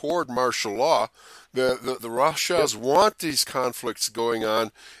working toward martial law. The Russians want these conflicts going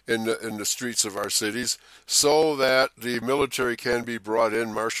on in the streets of our cities, so that the military can be brought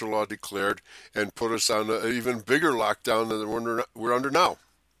in, martial law declared, and put us on an even bigger lockdown than we're under now.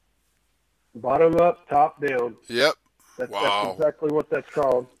 Bottom up, top down. Yep. That's exactly what that's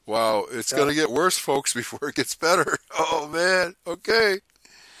called. Wow, it's going to get worse, folks, before it gets better. Oh man. Okay.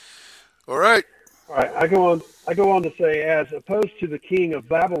 All right. All right. I go on to say, as opposed to the king of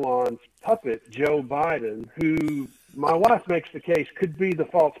Babylon's puppet, Joe Biden, who my wife makes the case could be the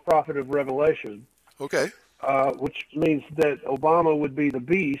false prophet of Revelation. Okay. Which means that Obama would be the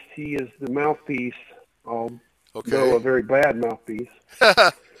beast. He is the mouthpiece, though a very bad mouthpiece.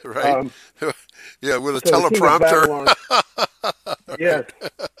 Right. Yeah, with a teleprompter. Yes.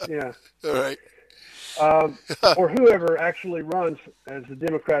 Yeah. All right. Or whoever actually runs as the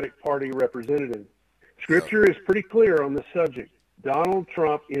Democratic Party representative. Scripture is pretty clear on this subject. Donald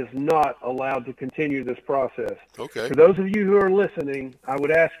Trump is not allowed to continue this process. Okay. For those of you who are listening, I would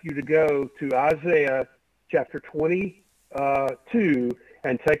ask you to go to Isaiah chapter 22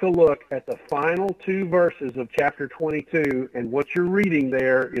 and take a look at the final 2 verses of chapter 22, and what you're reading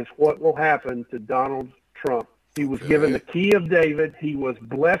there is what will happen to Donald Trump. He was given the key of David. He was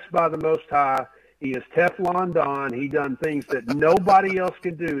blessed by the Most High. He is Teflon Don. He done things that nobody else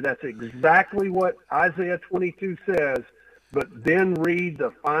can do. That's exactly what Isaiah 22 says. But then read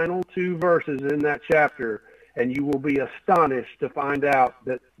the final 2 verses in that chapter, and you will be astonished to find out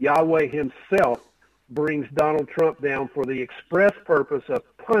that Yahweh himself brings Donald Trump down for the express purpose of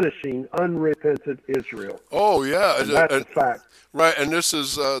punishing unrepentant Israel. Oh, yeah. And that's a fact. Right, and this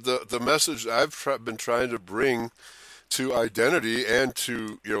is the message I've been trying to bring to identity and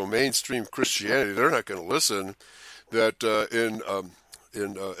to mainstream Christianity. They're not going to listen. That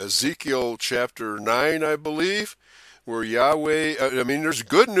in Ezekiel chapter 9, I believe, where Yahweh, there's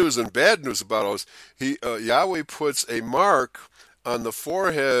good news and bad news about us. Yahweh puts a mark on the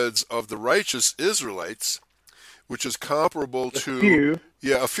foreheads of the righteous Israelites, which is comparable to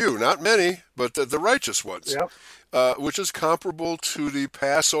a few, not many, but the righteous ones, which is comparable to the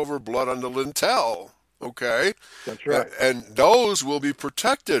Passover blood on the lintel. Okay, that's right, and those will be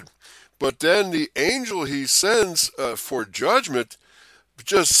protected. But then the angel he sends for judgment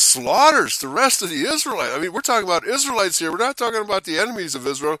just slaughters the rest of the Israelites. I mean, we're talking about Israelites here. We're not talking about the enemies of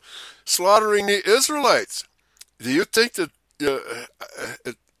Israel slaughtering the Israelites. Do you think that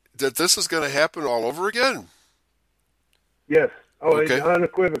that this is going to happen all over again? Yes. Oh, okay.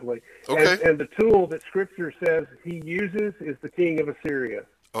 Unequivocally. Okay. And the tool that Scripture says he uses is the king of Assyria.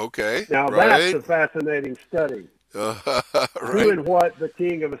 Okay. Now, that's a fascinating study. Right. Who and what the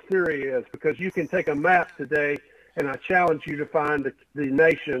king of Assyria is, because you can take a map today, and I challenge you to find the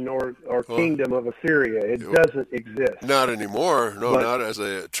nation or kingdom of Assyria. It doesn't exist. Not anymore. No, not as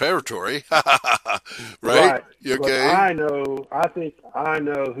a territory. Right. Okay. But I think I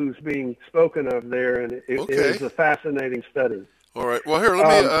know who's being spoken of there, and it is a fascinating study. All right. Well, here,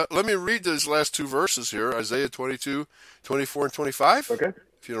 let me read these last 2 verses here, Isaiah 22, 24, and 25. Okay.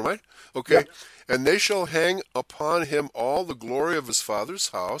 If you don't mind. Okay. Yeah. And they shall hang upon him all the glory of his father's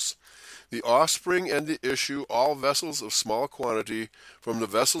house, the offspring and the issue, all vessels of small quantity, from the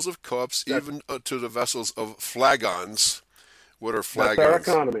vessels of cups even to the vessels of flagons. What are flagons? That's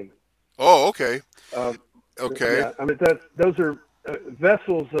our economy. Oh, okay. Okay. Yeah, I mean, those are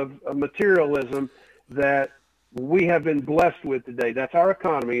vessels of materialism that we have been blessed with today. That's our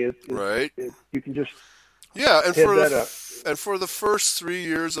economy. Right. You can just and for the first 3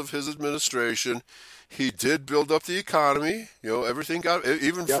 years of his administration, he did build up the economy. Everything got,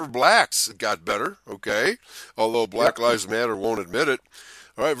 even for blacks, it got better. Okay, although Black Lives Matter won't admit it.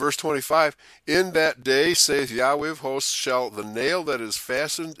 All right, verse 25. In that day, saith Yahweh of hosts, shall the nail that is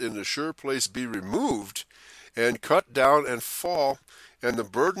fastened in the sure place be removed, and cut down and fall, and the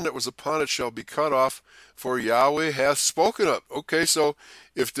burden that was upon it shall be cut off, for Yahweh hath spoken it. Okay, so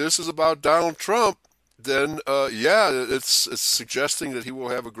if this is about Donald Trump, then it's suggesting that he will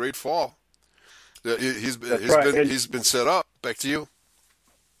have a great fall. He's been set up. Back to you,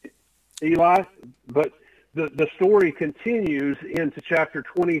 Eli. But the story continues into chapter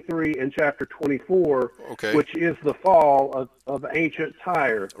 23 and chapter 24, Okay. which is the fall of ancient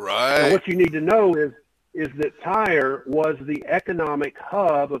Tyre. Right. And what you need to know is that Tyre was the economic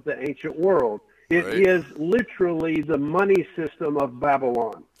hub of the ancient world. It Right. is literally the money system of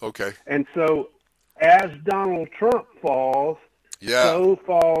Babylon. Okay. And so as Donald Trump falls, Yeah. so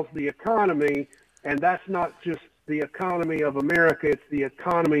falls the economy, and that's not just the economy of America, it's the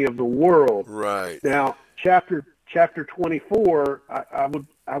economy of the world. Right. Now, chapter 24, I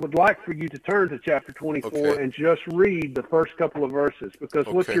would like for you to turn to chapter 24 Okay. and just read the first couple of verses, because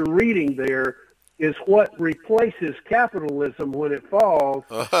what Okay. you're reading there is what replaces capitalism when it falls,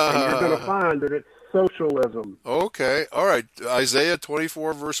 and you're going to find that it's socialism. Okay. All right. Isaiah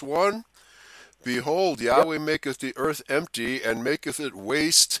 24, verse 1. Behold, Yahweh maketh the earth empty, and maketh it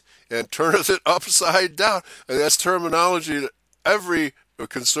waste, and turneth it upside down. And that's terminology that every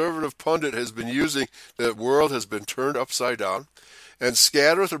conservative pundit has been using. The world has been turned upside down, and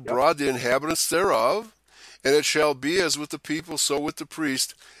scattereth abroad the inhabitants thereof. And it shall be as with the people, so with the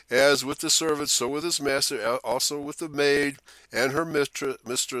priest, as with the servant, so with his master, also with the maid and her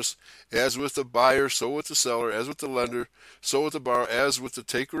mistress, as with the buyer, so with the seller, as with the lender, so with the borrower, as with the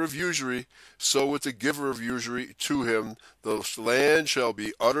taker of usury, so with the giver of usury to him. The land shall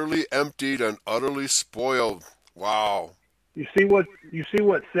be utterly emptied and utterly spoiled. Wow. You see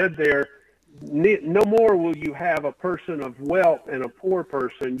what's said there. No more will you have a person of wealth and a poor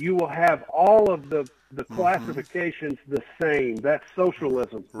person. You will have all of the classifications the same. That's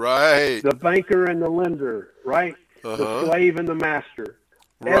socialism. Right. The banker and the lender, right? The slave and the master.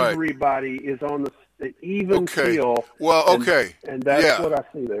 Right. Everybody is on the even Okay. keel. Well, okay. And that's Yeah. what I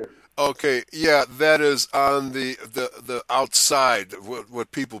see there. Okay, yeah, that is on the outside,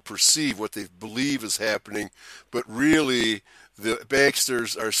 what people perceive, what they believe is happening, but really the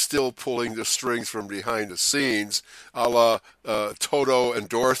banksters are still pulling the strings from behind the scenes, a la Toto and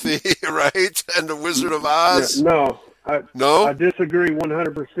Dorothy, right? And the Wizard of Oz. No, No? I disagree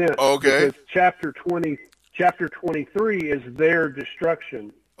 100%. Okay. Because chapter 23 is their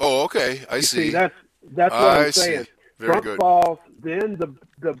destruction. Oh, okay, I see. See, that's what I I'm saying. see. Very Trump good. falls, then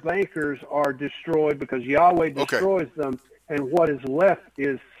the bankers are destroyed because Yahweh destroys them, and what is left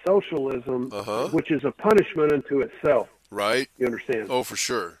is socialism, which is a punishment unto itself. Right. You understand? Oh, for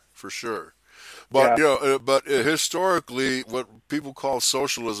sure, for sure. But historically, what people call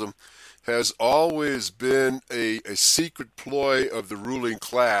socialism has always been a secret ploy of the ruling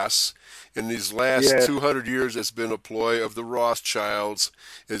class. In these last 200 years, it's been a ploy of the Rothschilds.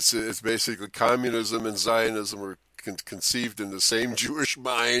 It's basically communism and Zionism are conceived in the same Jewish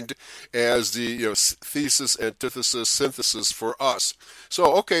mind as the thesis, antithesis, synthesis for us.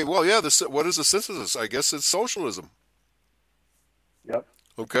 So, okay, well, yeah, what is the synthesis? I guess it's socialism. Yep.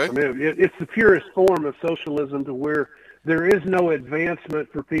 Okay. I mean, it's the purest form of socialism, to where there is no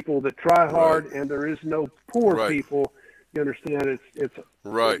advancement for people that try hard, and there is no poor people. You understand? It's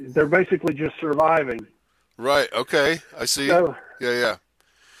right. They're basically just surviving. Right. Okay. I see. So, yeah.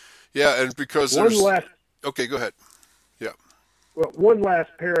 And because okay, go ahead. Yeah. Well, one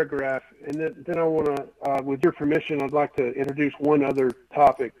last paragraph, and then I want to, with your permission, I'd like to introduce one other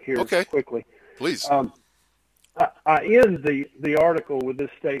topic here quickly. Please. I end the article with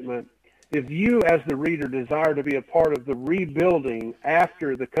this statement: if you, as the reader, desire to be a part of the rebuilding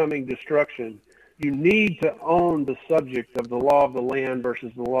after the coming destruction, you need to own the subject of the law of the land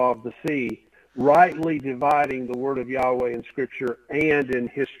versus the law of the sea, rightly dividing the word of Yahweh in Scripture and in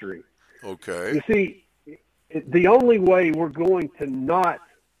history. Okay. You see, the only way we're going to not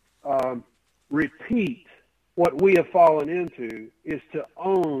repeat what we have fallen into is to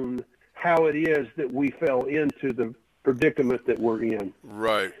own how it is that we fell into the predicament that we're in.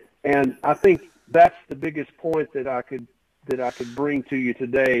 Right. And I think that's the biggest point that I could bring to you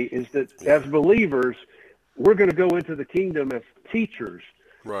today, is that as believers, we're going to go into the kingdom as teachers.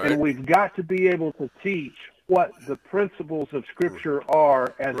 Right. And we've got to be able to teach what the principles of Scripture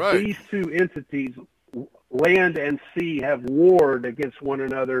are, as these two entities, land and sea, have warred against one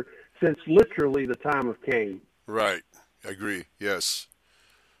another since literally the time of Cain. Right. I agree. Yes.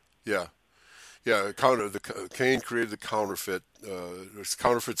 Yeah. Cain created the counterfeit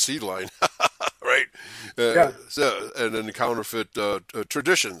seed line, right? And then the counterfeit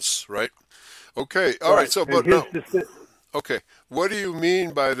traditions, right? Okay. All right. So, but no. Okay. What do you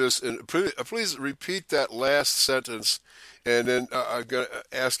mean by this? And please repeat that last sentence, and then I'm going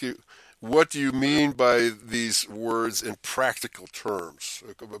to ask you, what do you mean by these words in practical terms?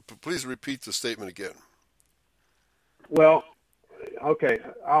 Please repeat the statement again. Well, okay.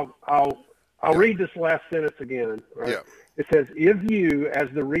 I'll read this last sentence again. Right? It says, if you, as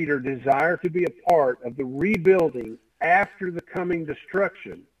the reader, desire to be a part of the rebuilding after the coming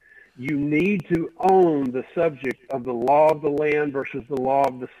destruction, you need to own the subject of the law of the land versus the law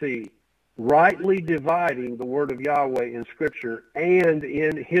of the sea, rightly dividing the word of Yahweh in Scripture and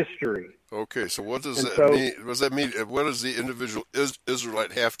in history. Okay, so what does that mean? What does that mean? What does the individual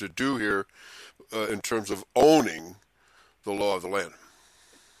Israelite have to do here in terms of owning the law of the land?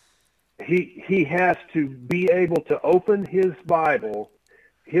 He has to be able to open his Bible,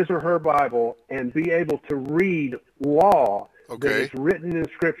 his or her Bible, and be able to read law that is written in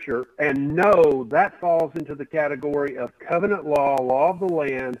Scripture and know that falls into the category of covenant law, law of the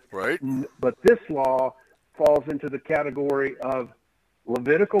land. Right. But this law falls into the category of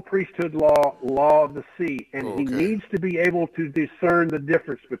Levitical priesthood law, law of the sea. And he needs to be able to discern the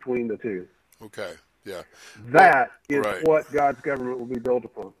difference between the two. Okay, yeah. That is what God's government will be built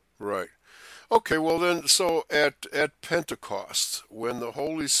upon. Right. Okay, well then, so at Pentecost, when the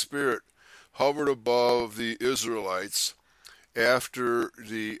Holy Spirit hovered above the Israelites after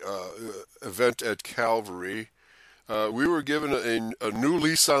the event at Calvary, we were given a new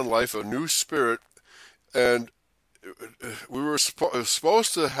lease on life, a new spirit, and we were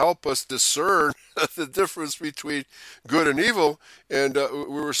supposed to help us discern the difference between good and evil, and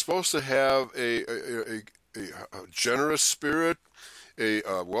we were supposed to have a generous spirit,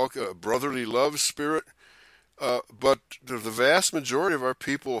 a brotherly love spirit, but the vast majority of our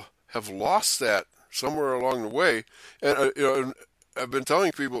people have lost that somewhere along the way. And and I've been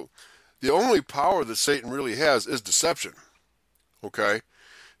telling people the only power that Satan really has is deception. Okay,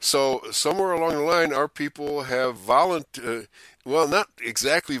 so somewhere along the line, our people have well, not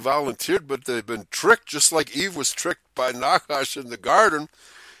exactly volunteered, but they've been tricked, just like Eve was tricked by Nachash in the garden,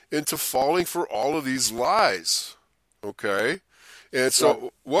 into falling for all of these lies. Okay. And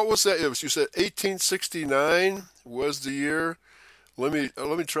so, what was that? You said 1869 was the year. Let me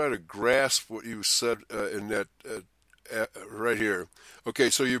try to grasp what you said in that right here. Okay,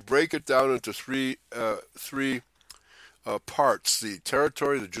 so you break it down into three parts: the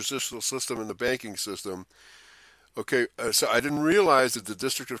territory, the judicial system, and the banking system. Okay, so I didn't realize that the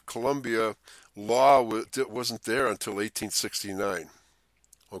District of Columbia law wasn't there until 1869.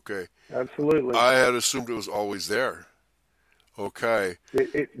 Okay, absolutely. I had assumed it was always there. Okay.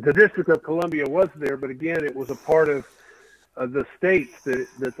 The District of Columbia was there, but again, it was a part of the states that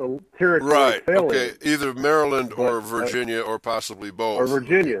the territory fell in. Okay, either Maryland or Virginia or possibly both. Or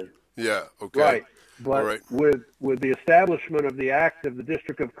Virginia. Yeah, okay. Right. But with the establishment of the Act of the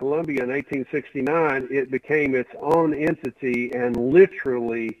District of Columbia in 1869, it became its own entity and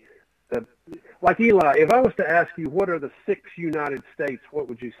literally, like Eli, if I was to ask you what are the 6 United States, what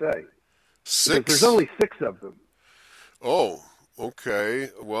would you say? 6? Because there's only 6 of them. Oh,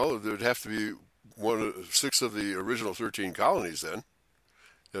 okay. Well, there'd have to be 6 of the original 13 colonies then.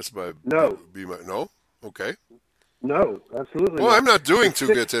 That's no. No? Okay. No, absolutely well, not. I'm not doing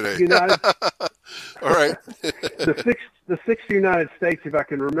too good today. All right. the 6 United States, if I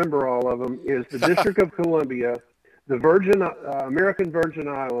can remember all of them, is the District of Columbia, the American Virgin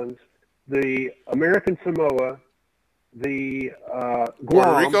Islands, the American Samoa, the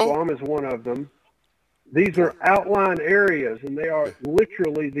Guam. Guam is one of them. These are outlying areas, and they are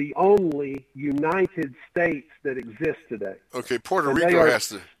literally the only United States that exist today. Okay, Puerto Rico has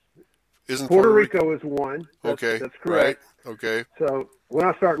to. Isn't Puerto Rico is one. Okay, that's correct. Right. Okay. So when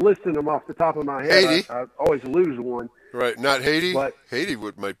I start listing them off the top of my head, I always lose one. Right, not Haiti. But Haiti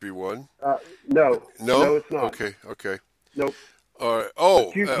might be one. No, it's not. Okay. Nope. All right.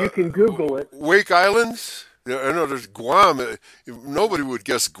 Oh, but you can Google it. Wake Islands. I know there's Guam. Nobody would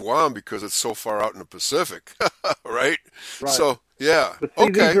guess Guam because it's so far out in the Pacific, right? So, yeah. But see,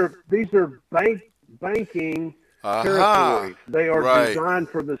 these are banking territories. They are designed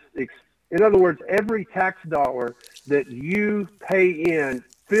for this. In other words, every tax dollar that you pay in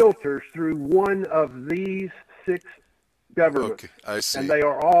filters through one of these 6 governments. Okay, I see. And they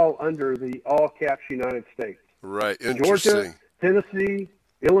are all under the all-caps United States. Right, interesting. Georgia, Tennessee,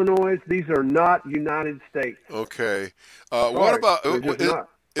 Illinois, these are not United States. Okay. What about,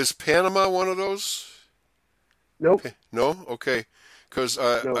 is Panama one of those? Nope. Okay. No? Okay. Because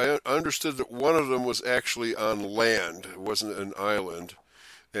I understood that one of them was actually on land. It wasn't an island.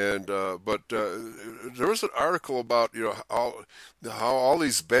 And but there was an article about how all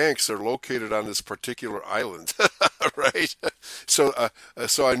these banks are located on this particular island, right? So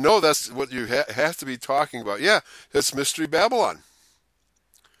I know that's what you have to be talking about. Yeah, it's Mystery Babylon.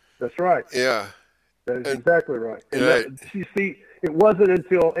 That's right. Yeah, that is exactly right. And you see, it wasn't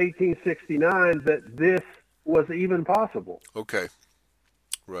until 1869 that this was even possible. Okay,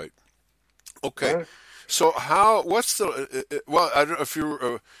 right. Okay. Right? So how? What's the? Well, I don't know if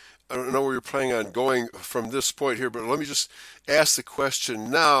you. I don't know where you're planning on going from this point here, but let me just ask the question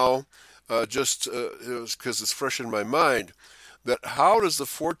now, just because it's fresh in my mind. That how does the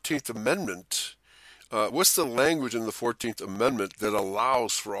 14th Amendment? What's the language in the 14th Amendment that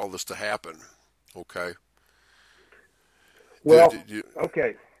allows for all this to happen? Okay. Well,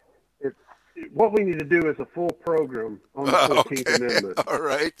 okay. What we need to do is a full program on the 14th Okay. Amendment. All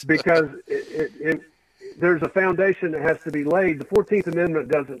right. Because there's a foundation that has to be laid. The 14th Amendment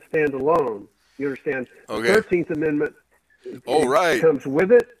doesn't stand alone. You understand? Okay. The 13th Amendment Right. comes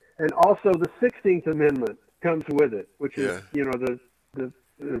with it, and also the 16th Amendment comes with it, which is, the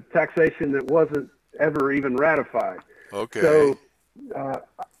taxation that wasn't ever even ratified. Okay. So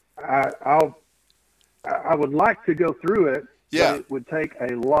I would like to go through it, Yeah. but it would take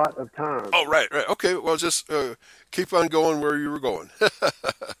a lot of time. Oh, right. Okay. Well, just keep on going where you were going.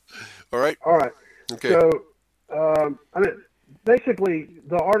 All right. All right. Okay. So, basically,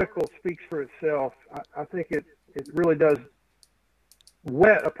 the article speaks for itself. I think it really does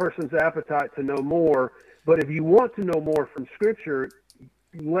whet a person's appetite to know more. But if you want to know more from Scripture,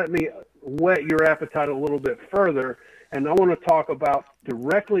 let me whet your appetite a little bit further. And I want to talk about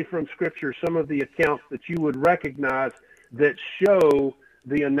directly from Scripture some of the accounts that you would recognize that show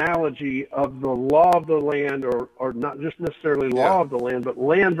the analogy of the law of the land, or not just necessarily law of the land, but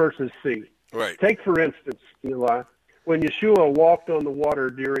land versus sea. Right. Take, for instance, Eli, when Yeshua walked on the water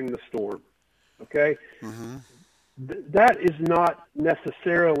during the storm, okay? Mm-hmm. That is not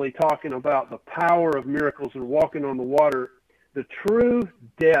necessarily talking about the power of miracles and walking on the water. The true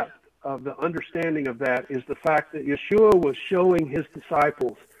depth of the understanding of that is the fact that Yeshua was showing his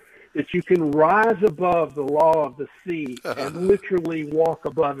disciples that you can rise above the law of the sea and literally walk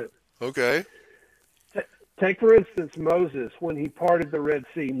above it. Okay. Take, for instance, Moses, when he parted the Red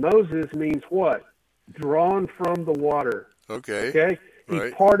Sea. Moses means what? Drawn from the water. Okay. Okay? He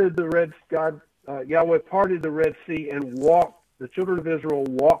Right. parted the Yahweh parted the Red Sea and the children of Israel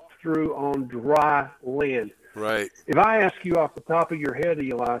walked through on dry land. Right. If I ask you off the top of your head,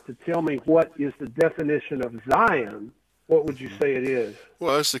 Eli, to tell me what is the definition of Zion, what would you say it is?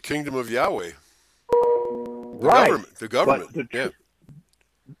 Well, it's the kingdom of Yahweh. Right. The government. Yeah.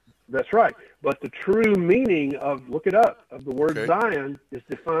 That's right. But the true meaning of the word Zion is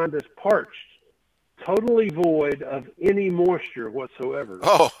defined as parched, totally void of any moisture whatsoever.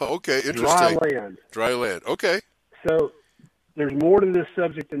 Oh, okay. Interesting. Dry land. Dry land. Okay. So there's more to this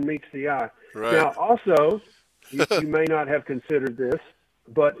subject than meets the eye. Right. Now, also, you may not have considered this,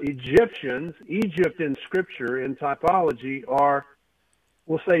 but Egypt in Scripture, in typology, are,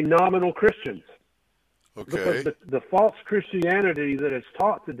 we'll say, nominal Christians. Okay. Because the false Christianity that is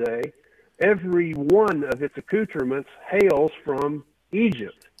taught today, every one of its accoutrements hails from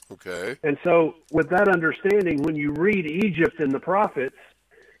Egypt. Okay. And so with that understanding, when you read Egypt in the prophets,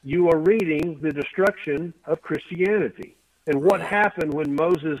 you are reading the destruction of Christianity. And what happened when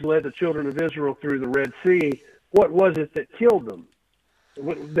Moses led the children of Israel through the Red Sea? What was it that killed them,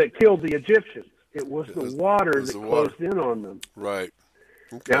 that killed the Egyptians? It was the water that closed in on them. Right.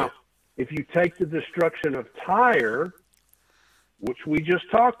 Okay. Now, if you take the destruction of Tyre, which we just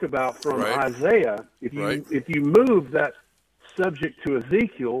talked about from Isaiah, if you move that subject to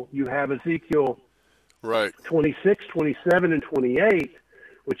Ezekiel, you have Ezekiel 26, 27, and 28,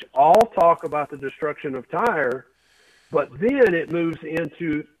 which all talk about the destruction of Tyre, but then it moves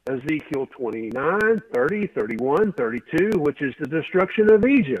into Ezekiel 29, 30, 31, 32, which is the destruction of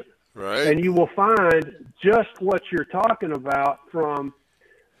Egypt. Right. And you will find just what you're talking about from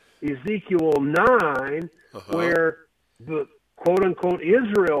Ezekiel 9, where the quote-unquote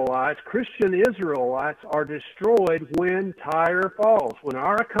Israelites, Christian Israelites, are destroyed when Tyre falls. When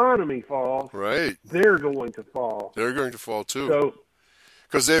our economy falls, they're going to fall. They're going to fall too. So,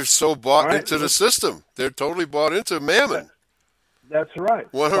 because they've so bought into the system. They're totally bought into mammon. That's right.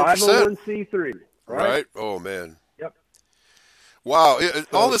 100%. 501c3. Right? Oh, man. Yep. Wow.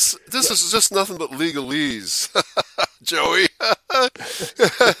 All this is just nothing but legalese, Joey.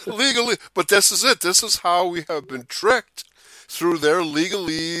 Legalese. But this is it. This is how we have been tricked through their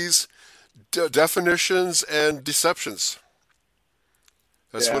legalese definitions and deceptions.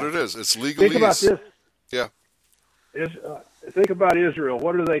 That's what it is. It's legalese. Think about this. Yeah. Think about Israel.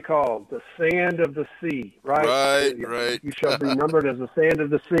 What are they called? The sand of the sea, right? Right. You shall be numbered as the sand of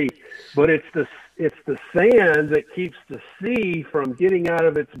the sea. But it's the sand that keeps the sea from getting out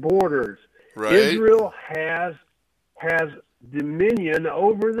of its borders. Right. Israel has dominion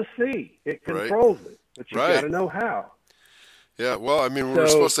over the sea. It controls it, but you got to know how. Yeah. Well, I mean, we're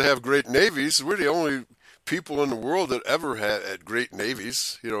supposed to have great navies. We're the only people in the world that ever had great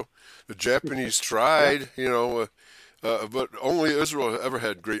navies. The Japanese tried, but only Israel ever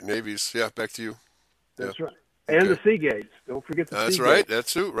had great navies. Yeah, back to you. That's right. And the Sea Gates. Don't forget the Sea Gates. That's right.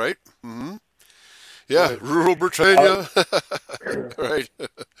 That's it, right? Mm-hmm. Yeah, Right. rural Britannia. Right.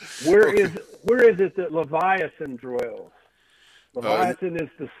 Where is it that Leviathan dwells? Leviathan is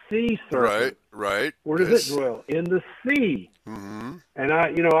the sea serpent. Right. Where does it dwell? In the sea. Mm-hmm. And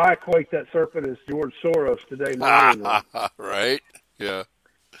I equate that serpent as George Soros today morning. Right. Yeah.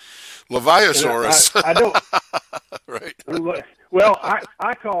 Leviathasaurus. I don't. Right. Well,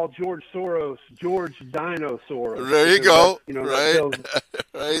 I call George Soros George Dinosaurus. There you go. Right.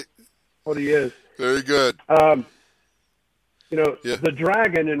 Right. What he is. Very good. The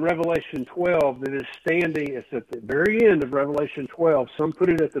dragon in Revelation 12 that is standing, it's at the very end of Revelation 12. Some put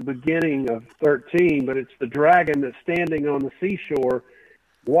it at the beginning of 13, but it's the dragon that's standing on the seashore,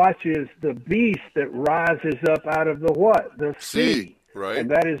 watches the beast that rises up out of the what? The sea. Right.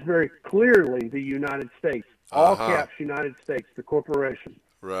 And that is very clearly the United States. All caps United States, the corporation.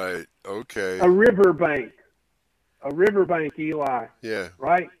 Right. Okay. A riverbank, Eli. Yeah.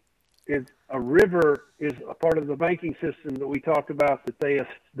 Right? A river is a part of the banking system that we talked about that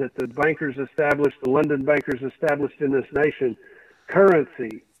the bankers established, the London bankers established in this nation.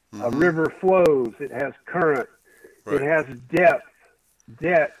 Currency. Mm-hmm. A river flows. It has current. Right. It has depth.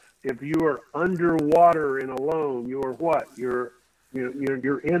 Debt. If you are underwater in a loan, you're what? You're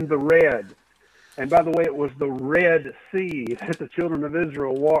in the red. And by the way, it was the Red Sea that the children of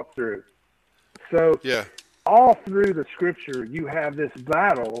Israel walked through. So all through the Scripture, you have this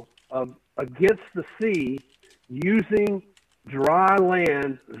battle against the sea, using dry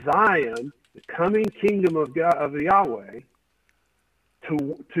land, Zion, the coming kingdom of God, of Yahweh,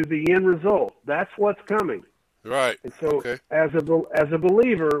 to the end result. That's what's coming. Right. And so, as a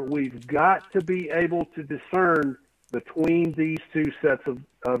believer, we've got to be able to discern between these two sets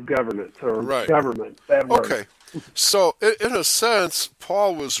of governments or government. Okay. So, in a sense,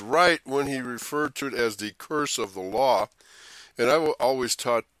 Paul was right when he referred to it as the curse of the law. And I always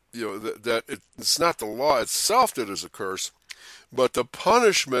taught, that it's not the law itself that is a curse, but the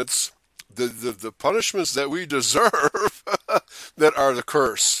punishments, the punishments that we deserve that are the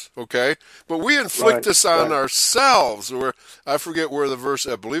curse. Okay? But we inflict this on ourselves. Or I forget where the verse,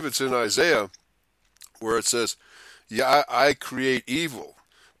 I believe it's in Isaiah, where it says, I create evil.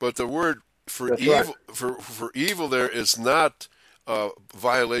 But the word for evil for evil there is not a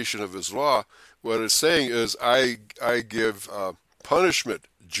violation of his law. What it's saying is I give punishment,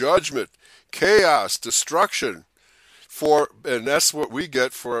 judgment, chaos, destruction and that's what we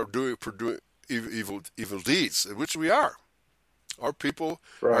get for doing evil deeds, which we are. Our people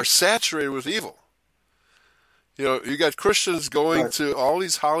are saturated with evil. You got Christians going to all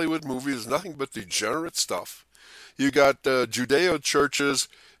these Hollywood movies, nothing but degenerate stuff. You got Judeo churches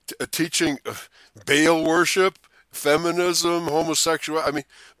teaching Baal worship, feminism, homosexuality,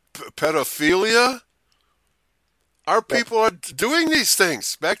 pedophilia. Our people are doing these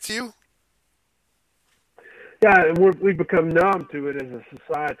things. Back to you. Yeah, and we've become numb to it as a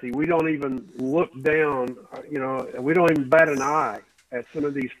society. We don't even look down, we don't even bat an eye at some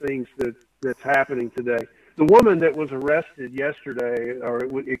of these things that's happening today. The woman that was arrested yesterday, or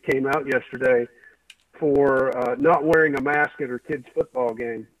it came out yesterday, for not wearing a mask at her kid's football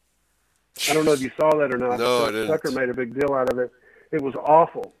game. I don't know if you saw that or not. No, I didn't. Tucker made a big deal out of it. It was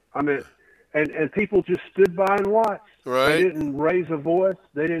awful. And people just stood by and watched. Right. They didn't raise a voice.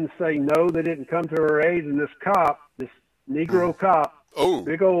 They didn't say no. They didn't come to her aid. And this Negro cop,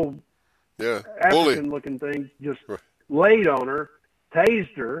 big old African-looking thing, just laid on her,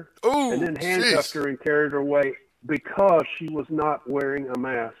 tased her, and then handcuffed her and carried her away because she was not wearing a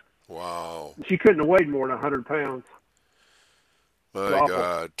mask. Wow. She couldn't have weighed more than 100 pounds. My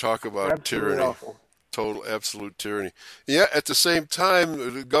God. Talk about tyranny. Awful. Total, absolute tyranny. Yeah, at the same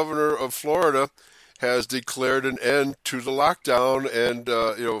time, the governor of Florida has declared an end to the lockdown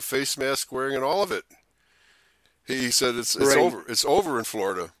and, face mask wearing and all of it. He said it's over. It's over in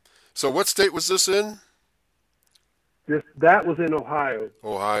Florida. So what state was this in? That was in Ohio.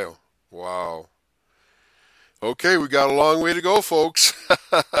 Ohio. Wow. Okay, we got a long way to go, folks.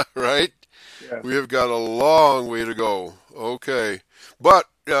 Right? Yeah. We have got a long way to go. Okay. But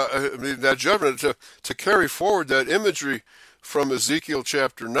that judgment, to carry forward that imagery from Ezekiel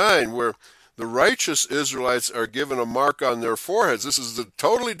chapter 9, where the righteous Israelites are given a mark on their foreheads. This is a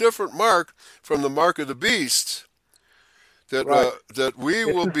totally different mark from the mark of the beast, that we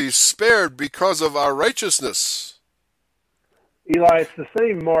will be spared because of our righteousness. Eli, it's the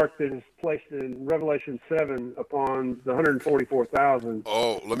same mark that is placed in Revelation 7 upon the 144,000.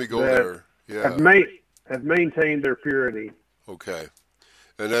 Oh, let me go there. Yeah. have maintained their purity. Okay.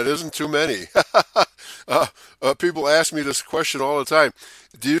 And that isn't too many. People ask me this question all the time.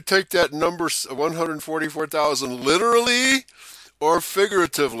 Do you take that number 144,000 literally or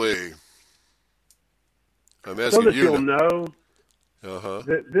figuratively? I'm So asking that you. you'll know Uh-huh.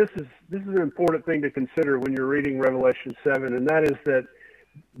 that this is an important thing to consider when you're reading Revelation 7, and that is that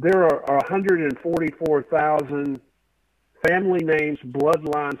there are 144,000 family names,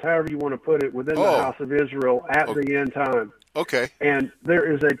 bloodlines, however you want to put it, within the house of Israel at the end time. Okay. And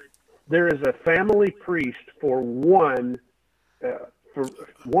there is a family priest for one priest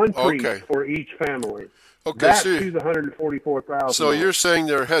for each family. Okay. That's who the 144,000. So you're saying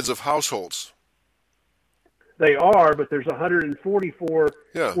they're heads of households. They are, but there's 144.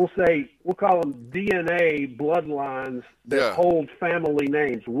 Yeah. We'll call them DNA bloodlines that hold family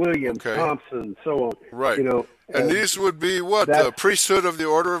names: Williams, Thompson, so on. Right. And these would be what, the priesthood of the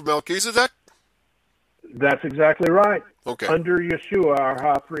order of Melchizedek? That's exactly right. Okay. Under Yeshua, our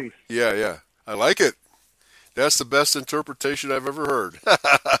high priest. Yeah. I like it. That's the best interpretation I've ever heard.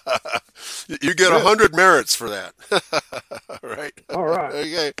 You get 100 merits for that. Right? All right.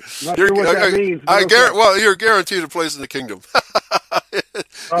 Okay. Not sure what that means. Well, you're guaranteed a place in the kingdom.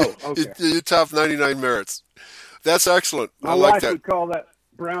 Okay. You top 99 merits. That's excellent. My I like wife that. would call that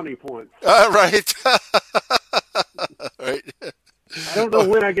brownie points. Right. Right. I don't know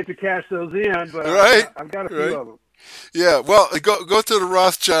when I get to cash those in, but I've got a few of them. Yeah, well, go to the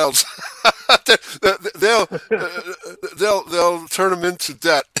Rothschilds. they'll turn them into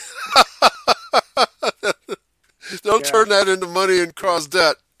debt. They'll turn that into money and cause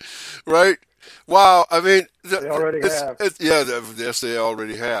debt, right? Wow, I mean, they already have. Yes, they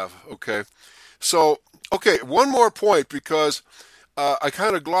already have. Okay, so one more point because I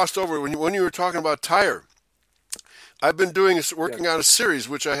kind of glossed over when you were talking about Tyre. I've been working on a series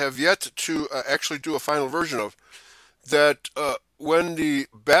which I have yet to actually do a final version of. That when the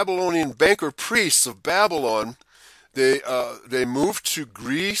Babylonian banker priests of Babylon, they moved to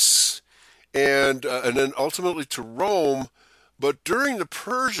Greece and then ultimately to Rome, but during the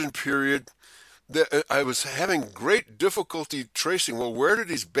Persian period, I was having great difficulty tracing. Well, where did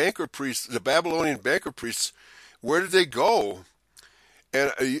these banker priests, the Babylonian banker priests, where did they go?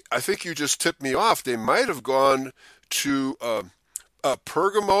 And I think you just tipped me off. They might have gone to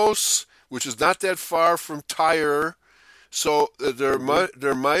Pergamos, which is not that far from Tyre. So there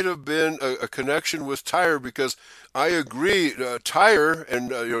might have been a connection with Tyre, because I agree, Tyre,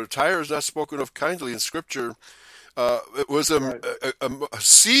 and Tyre is not spoken of kindly in Scripture. It was a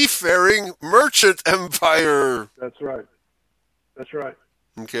seafaring merchant empire. That's right.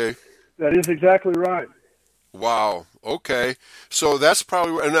 Okay. That is exactly right. Wow. Okay. So that's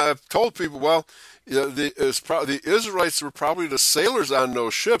probably, and I've told people, well, the Israelites were probably the sailors on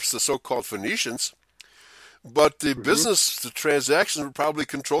those ships, the so-called Phoenicians. But the business, the transactions were probably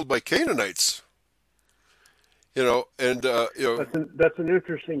controlled by Canaanites. That's an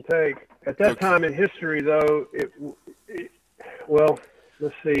interesting take. At that time in history, though,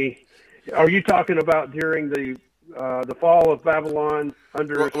 let's see. Are you talking about during the fall of Babylon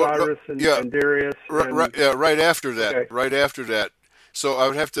under Cyrus and Darius? Right after that. Okay. Right after that. So I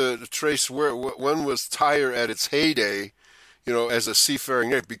would have to trace when was Tyre at its heyday, as a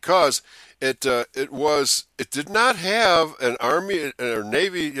seafaring nation, because it did not have an army or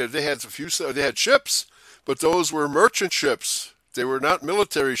navy. They had they had ships, but those were merchant ships. They were not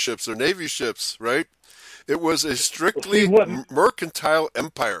military ships or navy ships, right? It was a strictly mercantile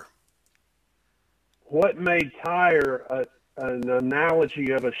empire. What made Tyre an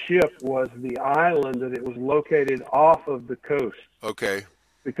analogy of a ship was the island that it was located off of the coast. Okay.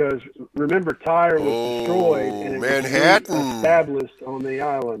 Because remember, Tyre was destroyed and it Manhattan was established on the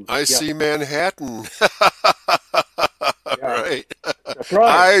island. I see Manhattan. Right. That's right.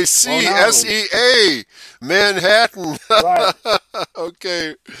 I see SEA Manhattan. Right.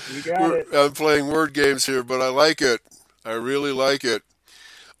 Okay. You got it. I'm playing word games here, but I like it. I really like it.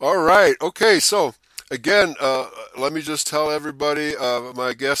 All right. Okay. So again, let me just tell everybody,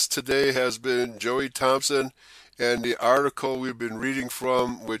 my guest today has been Joey Thompson. And the article we've been reading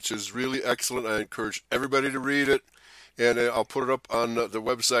from, which is really excellent, I encourage everybody to read it. And I'll put it up on the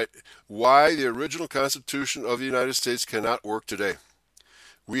website, Why the Original Constitution of the United States Cannot Work Today.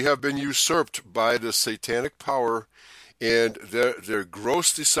 We have been usurped by the satanic power and their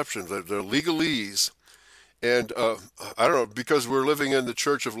gross deception, their legalese. And I don't know, because we're living in the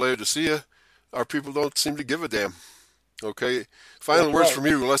Church of Laodicea, our people don't seem to give a damn. Okay? Final words from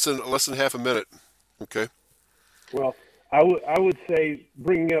you, less than half a minute. Okay? Well, I would say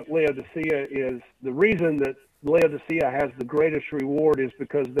bringing up Laodicea is the reason that Laodicea has the greatest reward is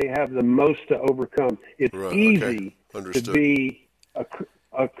because they have the most to overcome. It's Right, easy okay. to be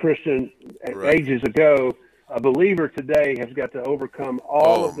a Christian Right. ages ago. A believer today has got to overcome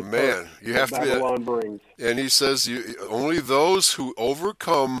all of the man, curse you have that to be Babylon brings. And he says, only those who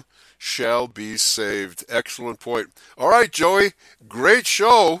overcome shall be saved. Excellent point. All right, Joey, great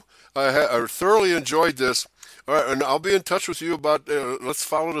show. I thoroughly enjoyed this. All right, and I'll be in touch with you about, let's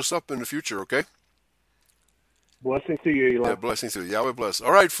follow this up in the future, okay? Blessings to you, Eli. Yeah, blessings to you. Yahweh bless.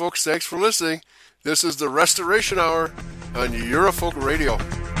 All right, folks, thanks for listening. This is the Restoration Hour on Eurofolk Radio.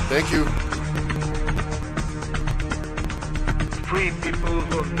 Thank you. Free people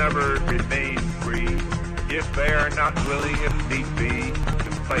will never remain free if they are not willing, if need be,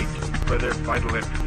 to fight for their vital interests.